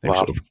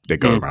 They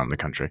go around the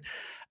country.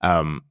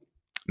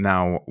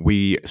 Now,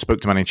 we spoke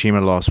to Manny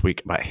Chima last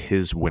week about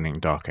his winning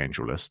Dark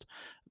Angel list.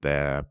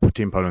 Their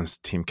Team Poland's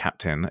team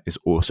captain is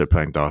also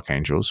playing Dark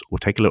Angels. We'll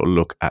take a little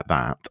look at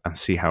that and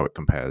see how it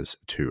compares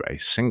to a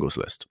singles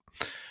list.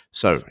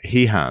 So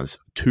he has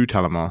 2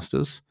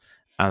 Talamasters,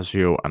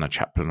 Azrael and a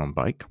Chaplain on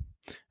bike,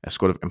 a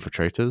squad of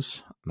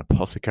Infiltrators, an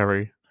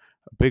Apothecary,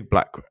 a big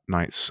Black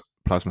Knights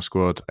Plasma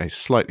squad, a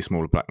slightly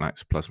smaller Black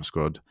Knights Plasma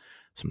squad,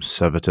 some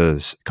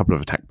Servitors, a couple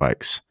of attack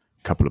bikes,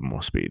 a couple of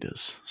more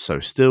Speeders. So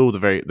still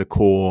the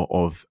core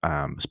of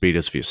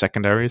Speeders for your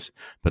secondaries,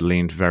 but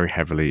leaned very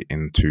heavily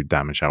into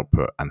damage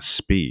output and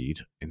speed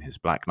in his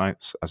Black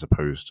Knights, as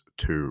opposed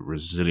to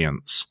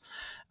resilience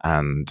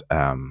and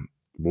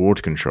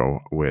ward control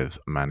with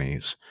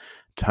Manny's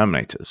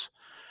Terminators.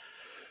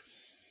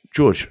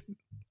 George,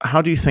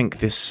 how do you think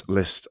this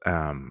list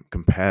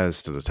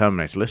compares to the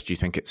Terminator list? Do you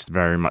think it's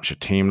very much a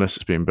team list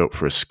that's being built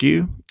for a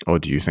skew, or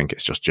do you think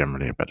it's just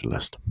generally a better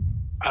list?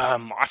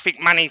 I think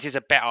Manny's is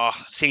a better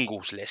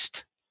singles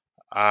list.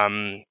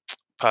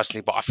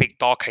 personally, but I think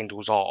Dark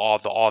Angels are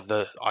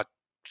the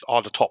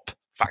top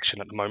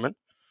faction at the moment.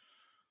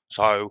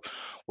 So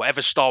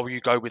whatever style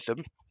you go with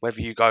them, whether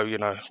you go,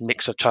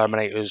 mix of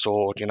Terminators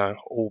or,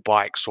 all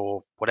bikes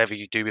or whatever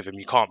you do with them,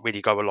 you can't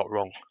really go a lot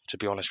wrong, to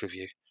be honest with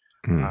you.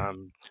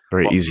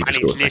 Very But easy to Manny's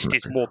score. list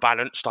is more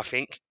balanced, I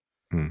think.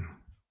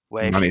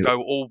 Where if Manny, you go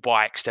all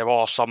bikes, there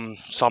are some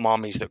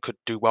armies that could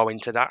do well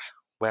into that.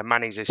 Where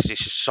Manny's is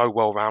just so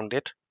well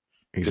rounded.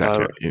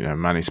 exactly.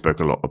 Manny spoke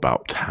a lot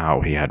about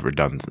how he had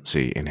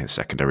redundancy in his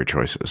secondary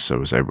choices, so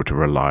was able to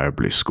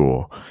reliably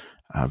score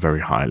very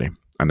highly.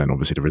 And then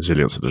obviously the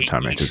resilience of the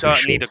Terminators. He's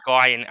certainly the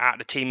guy out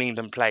the Team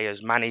England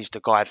players. Manny's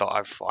the guy that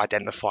I've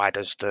identified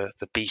as the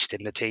beast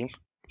in the team.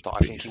 That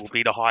I think he will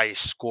be the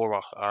highest scorer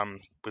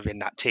within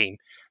that team.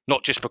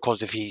 Not just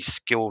because of his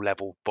skill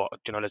level, but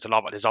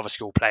there's other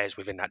skilled players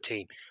within that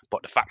team.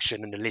 But the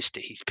faction and the list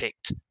that he's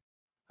picked,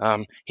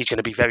 he's going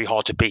to be very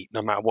hard to beat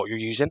no matter what you're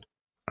using.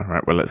 All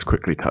right, well, let's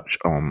quickly touch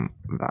on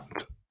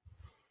that.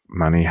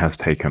 Manny has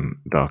taken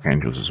Dark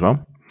Angels as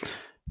well.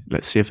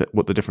 Let's see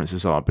what the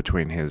differences are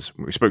between his...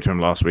 We spoke to him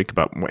last week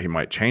about what he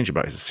might change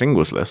about his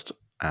singles list,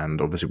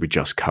 and obviously we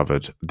just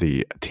covered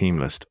the team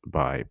list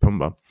by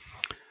Pumba.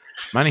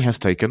 Manny has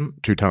taken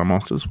 2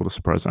 Talamasters, what a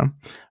surprise there.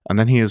 And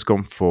then he has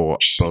gone for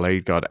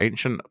Blade Guard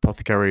Ancient,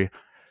 Apothecary,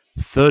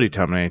 30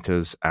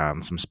 Terminators,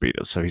 and some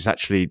Speeders. So he's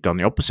actually done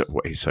the opposite of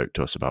what he spoke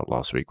to us about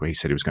last week, where he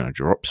said he was going to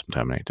drop some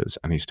Terminators,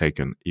 and he's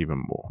taken even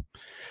more.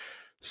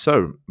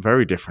 So,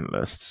 very different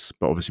lists,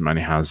 but obviously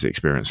Manny has the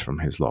experience from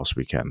his last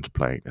weekend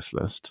playing this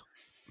list.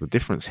 The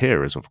difference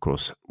here is, of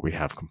course, we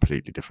have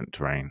completely different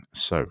terrain,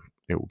 so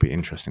it will be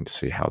interesting to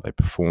see how they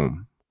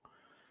perform.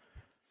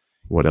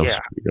 What else?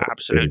 Yeah,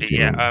 absolutely.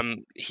 Yeah,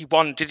 he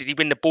won. Did he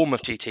win the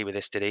Bournemouth GT with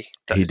this? Did he?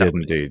 He did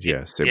indeed.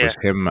 Yes, it was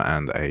him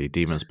and a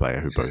Demons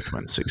player who both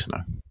went 6-0.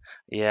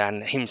 Yeah,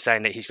 and him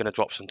saying that he's going to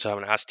drop some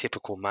Terminators. That's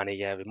typical Manny.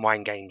 Yeah, the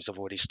mind games have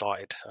already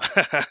started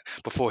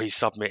before he's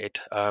submitted.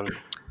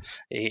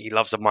 He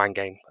loves the mind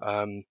game.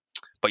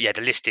 But yeah,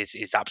 the list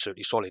is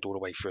absolutely solid all the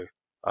way through.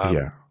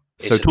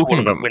 So talking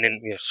about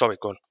winning, sorry,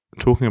 go on.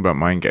 Talking about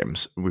mind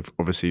games, we've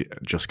obviously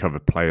just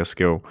covered player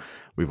skill.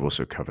 We've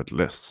also covered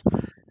lists.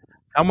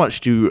 How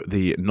much do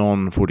the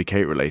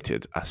non-40k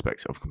related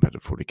aspects of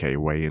competitive 40k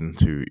weigh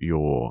into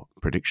your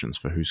predictions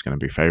for who's going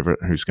to be favourite,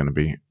 who's going to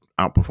be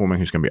outperforming,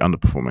 who's going to be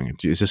underperforming?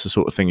 Is this the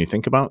sort of thing you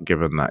think about,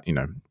 given that,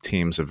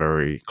 teams are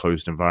very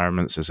closed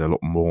environments? There's a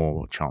lot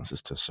more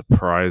chances to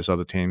surprise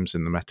other teams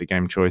in the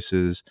metagame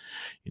choices,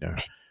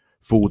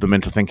 fool them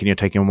into thinking you're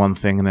taking one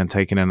thing and then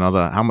taking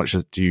another. How much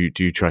do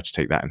you try to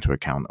take that into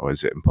account, or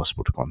is it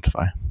impossible to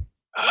quantify?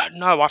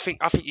 No, I think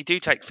you do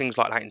take things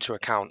like that into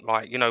account.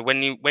 Like,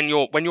 when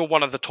you're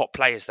one of the top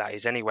players, that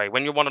is anyway,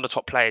 when you're one of the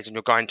top players and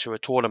you're going to a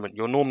tournament,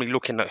 you're normally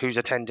looking at who's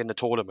attending the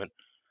tournament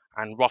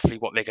and roughly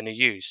what they're going to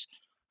use.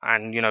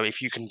 And,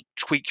 if you can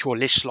tweak your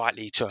list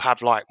slightly to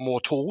have like more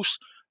tools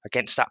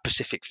against that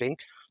specific thing.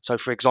 So,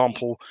 for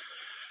example,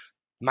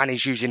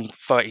 Manny's using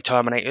 30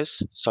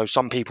 Terminators. So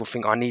some people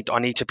think I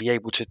need to be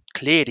able to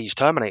clear these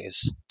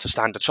Terminators to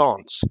stand a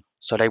chance.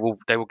 So they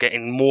will get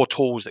in more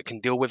tools that can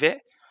deal with it.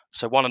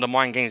 So one of the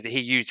mind games that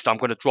he used is I'm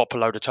going to drop a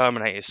load of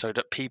Terminators so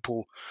that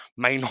people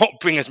may not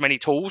bring as many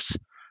tools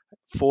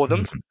for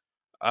them.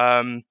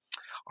 I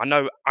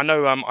know.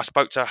 I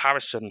spoke to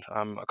Harrison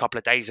a couple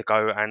of days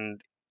ago, and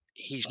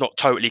he's not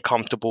totally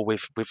comfortable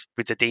with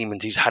the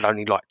Demons. He's had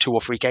only like 2 or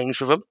 3 games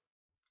with them.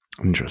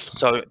 Interesting.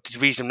 So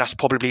that's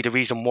probably the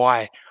reason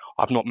why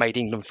I've not made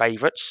England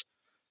favourites.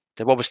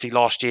 They obviously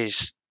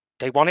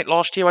they won it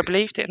last year, I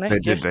believe, didn't they? They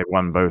did. They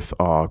won both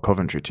our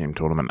Coventry team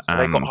tournament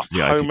and the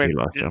ITT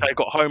last year. They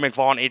got home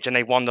advantage and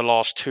they won the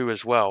last 2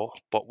 as well.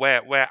 But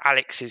where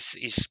Alex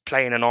is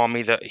playing an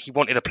army that he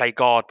wanted to play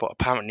guard, but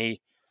apparently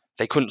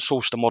they couldn't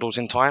source the models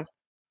in time,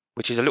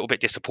 which is a little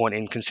bit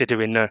disappointing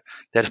considering they're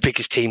the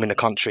biggest team in the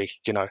country.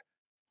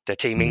 They're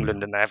Team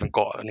England and they haven't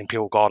got an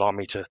Imperial Guard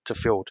army to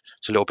field.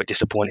 It's a little bit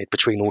disappointed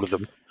between all of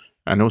them.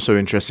 And also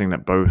interesting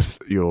that both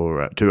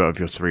your 2 out of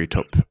your 3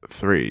 top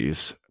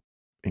 3s,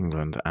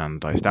 England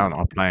and Dice Down,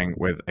 are playing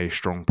with a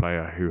strong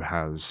player who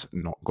has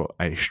not got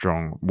a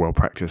strong,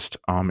 well-practiced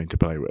army to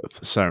play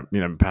with. So,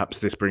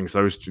 perhaps this brings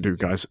those 2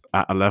 guys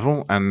at a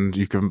level, and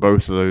you give them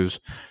both of those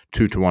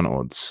 2-1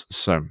 odds.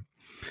 So,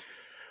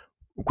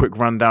 quick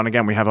rundown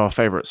again. We have our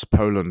favourites: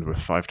 Poland with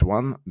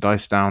 5-1,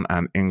 Dice Down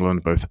and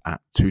England both at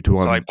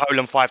 2-1. Sorry,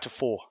 Poland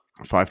 5-4.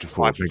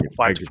 5-4.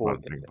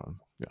 5-4.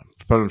 Yeah.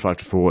 Poland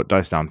 5-4,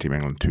 Dice Down Team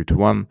England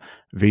 2-1,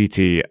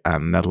 VT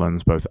and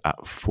Netherlands both at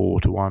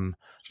 4-1,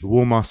 the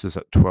War Masters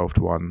at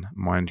 12-1,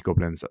 Mind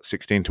Goblins at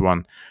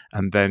 16-1,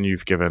 and then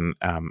you've given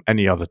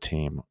any other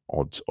team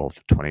odds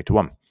of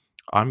 20-1.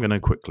 I'm going to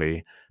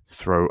quickly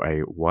throw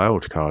a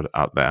wild card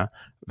out there.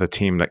 The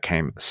team that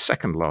came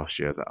second last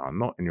year that are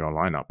not in your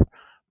lineup,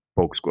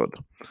 Bog Squad.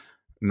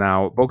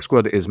 Now, Bog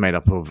Squad is made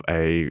up of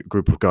a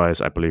group of guys,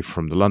 I believe,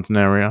 from the London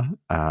area.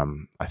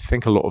 I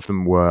think a lot of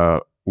them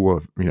were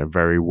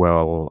very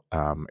well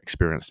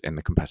experienced in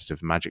the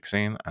competitive Magic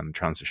scene and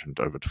transitioned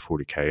over to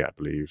 40k, I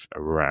believe,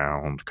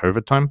 around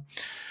COVID time.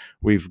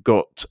 We've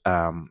got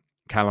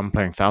Callum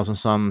playing Thousand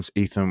Suns,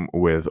 Ethan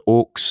with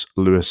Orcs,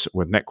 Lewis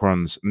with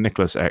Necrons,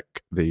 Nicholas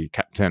Eck, the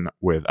captain,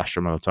 with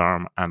Astra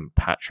Militarum, and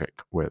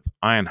Patrick with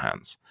Iron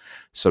Hands.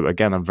 So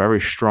again, a very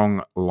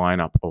strong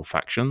lineup of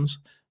factions,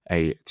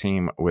 a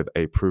team with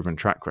a proven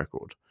track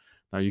record.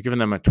 Now, you're giving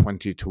them a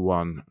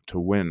 20-1 to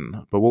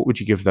win, but what would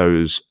you give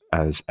those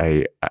as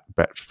a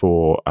bet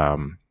for,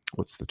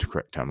 what's the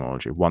correct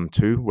terminology,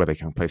 1-2, where they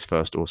can place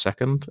first or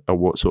second? Or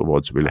what sort of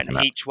odds are we looking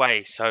at? Each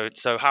way. So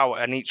how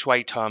an each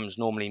way terms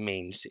normally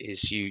means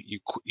is you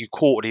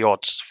quarter the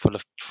odds for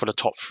the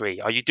top three.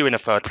 Are you doing a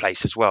third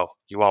place as well?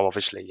 You are,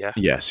 obviously, yeah?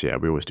 Yes, yeah,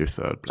 we always do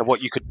third place. So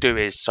what you could do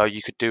is,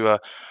 you could do a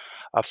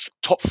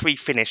top three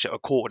finish at a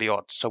quarter the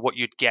odds. So what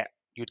you'd get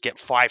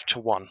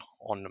 5-1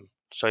 on them.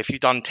 So if you've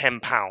done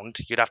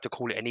 £10, you'd have to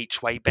call it an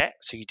each way bet.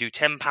 So you do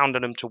 £10 on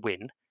them to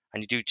win,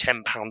 and you do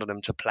 £10 on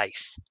them to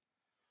place.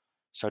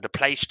 So the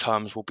place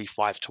terms will be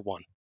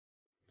 5-1.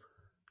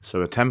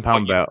 So a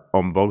 £10 bet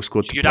on Bog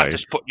Squad to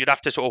place. You'd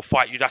have to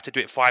do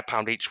it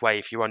 £5 each way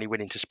if you're only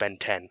willing to spend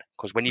 10.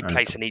 Because when you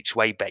place an each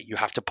way bet, you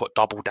have to put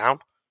double down,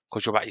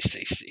 because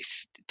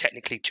it's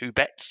technically 2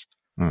 bets.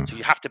 So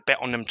you have to bet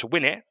on them to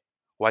win it,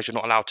 whereas you're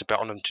not allowed to bet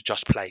on them to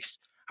just place,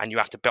 and you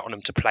have to bet on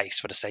them to place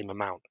for the same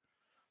amount.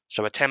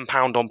 So a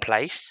 £10 on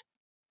place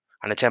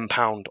and a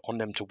 £10 on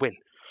them to win.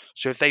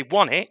 So if they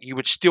won it, you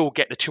would still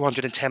get the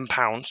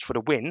 £210 for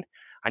the win,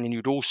 and then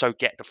you'd also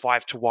get the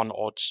 5-1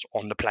 odds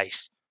on the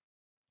place.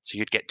 So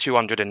you'd get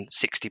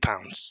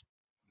 £260.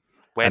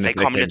 Where if they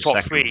come in the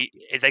top three,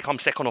 if they come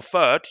second or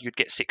third, you'd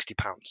get £60.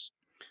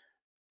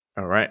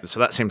 All right. So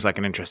that seems like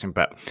an interesting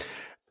bet.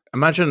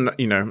 Imagine,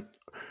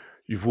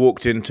 you've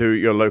walked into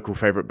your local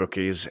favorite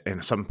bookies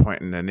in some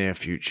point in the near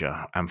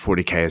future, and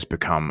 40k has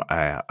become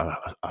a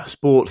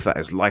sport that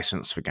is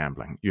licensed for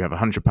gambling. You have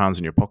 £100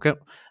 in your pocket,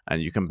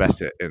 and you can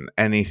bet it in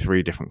any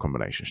 3 different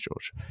combinations,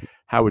 George.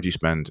 How would you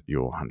spend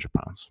your £100?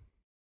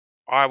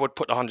 I would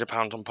put the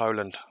 £100 on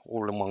Poland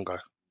all in one go.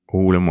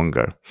 All in one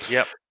go.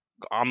 Yep.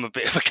 I'm a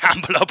bit of a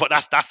gambler, but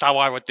that's how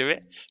I would do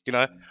it.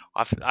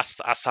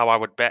 That's how I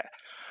would bet.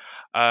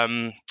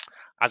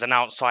 As an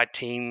outside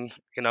team,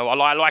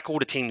 I like all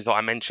the teams that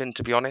I mentioned,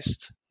 to be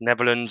honest.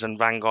 Netherlands and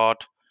Vanguard.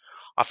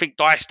 I think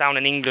Dice Down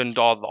and England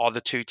are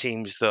the 2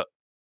 teams that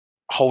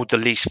hold the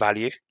least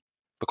value,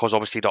 because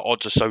obviously the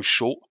odds are so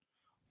short.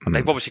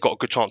 They've obviously got a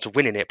good chance of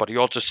winning it, but the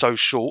odds are so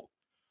short.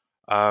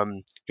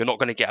 You're not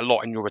going to get a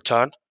lot in your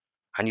return,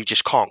 and you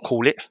just can't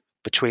call it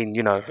between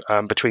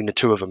the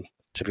 2 of them.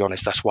 To be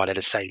honest, that's why they're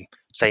the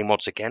same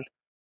odds again,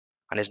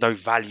 and there's no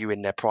value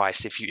in their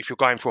price. If you're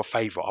going for a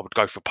favourite, I would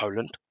go for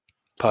Poland.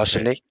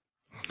 Personally.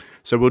 Okay.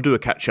 So we'll do a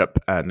catch-up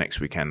next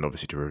weekend,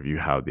 obviously, to review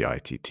how the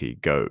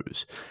ITT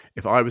goes.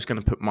 If I was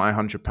going to put my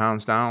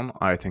 £100 down,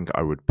 I think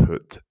I would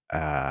put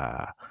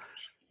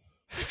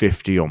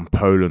 50 on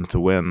Poland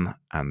to win,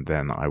 and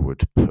then I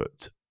would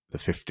put the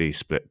 50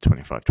 split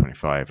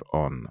 25-25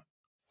 on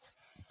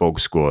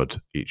Bog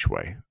Squad each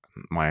way.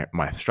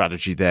 My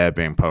strategy there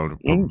being Poland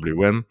will probably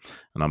win,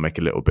 and I'll make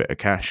a little bit of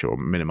cash or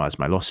minimise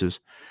my losses.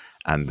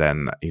 And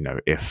then,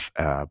 if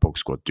Bog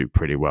Squad do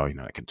pretty well,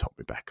 they can top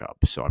me back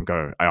up. So I'm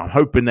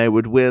hoping they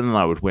would win, and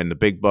I would win the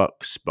big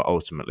bucks, but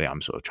ultimately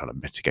I'm sort of trying to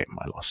mitigate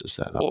my losses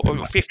there. Or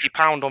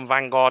 £50 on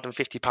Vanguard and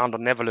 £50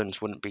 on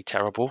Netherlands wouldn't be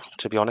terrible,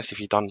 to be honest, if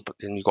you've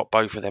got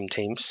both of them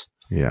teams.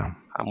 Yeah.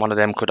 And one of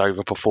them could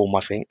overperform, I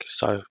think.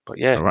 So, but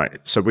yeah. All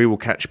right. So we will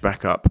catch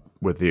back up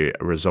with the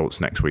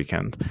results next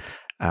weekend,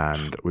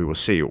 and we will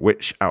see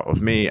which out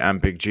of me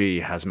and Big G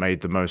has made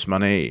the most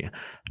money,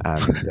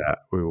 and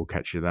we will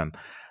catch you then.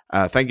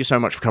 Thank you so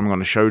much for coming on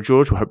the show,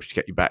 George. We hope to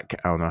get you back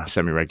on a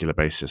semi-regular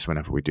basis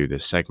whenever we do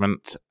this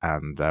segment,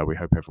 and we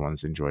hope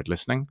everyone's enjoyed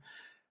listening.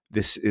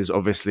 This is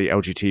obviously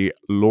LGT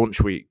launch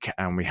week,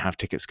 and we have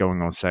tickets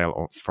going on sale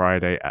on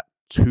Friday at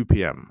 2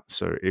 p.m.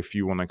 So if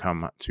you want to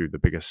come to the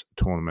biggest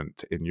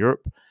tournament in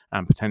Europe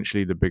and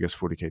potentially the biggest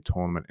 40k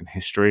tournament in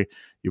history,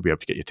 you'll be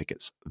able to get your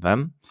tickets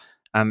then.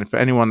 And for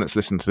anyone that's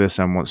listened to this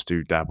and wants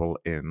to dabble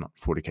in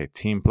 40k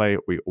team play,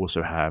 we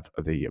also have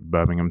the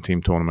Birmingham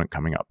team tournament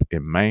coming up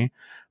in May.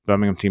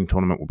 Birmingham team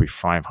tournament will be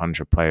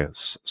 500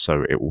 players,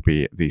 so it will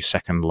be the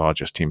second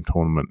largest team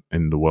tournament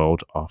in the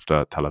world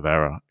after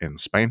Talavera in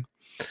Spain.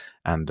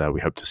 And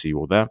we hope to see you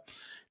all there.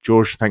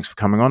 George, thanks for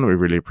coming on. We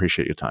really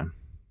appreciate your time.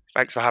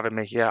 Thanks for having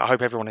me. Yeah, I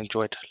hope everyone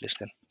enjoyed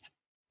listening.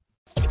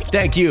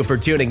 Thank you for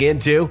tuning in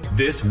to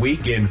This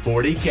Week in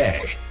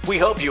 40K. We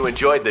hope you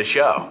enjoyed the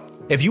show.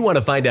 If you want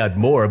to find out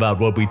more about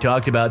what we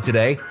talked about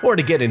today, or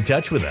to get in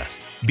touch with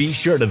us, be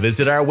sure to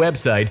visit our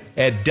website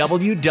at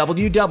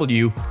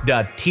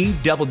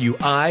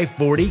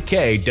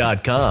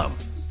www.twi40k.com.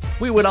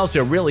 We would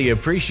also really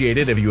appreciate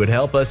it if you would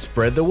help us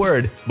spread the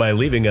word by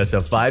leaving us a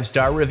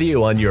 5-star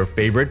review on your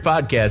favorite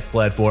podcast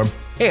platform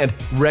and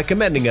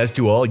recommending us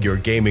to all your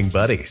gaming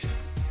buddies.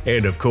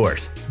 And of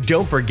course,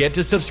 don't forget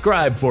to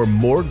subscribe for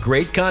more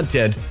great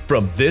content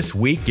from This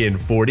Week in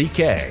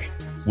 40K.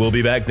 We'll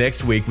be back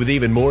next week with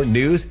even more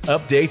news,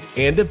 updates,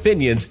 and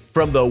opinions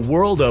from the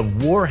world of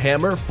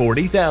Warhammer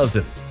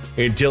 40,000.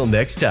 Until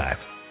next time,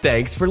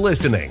 thanks for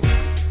listening.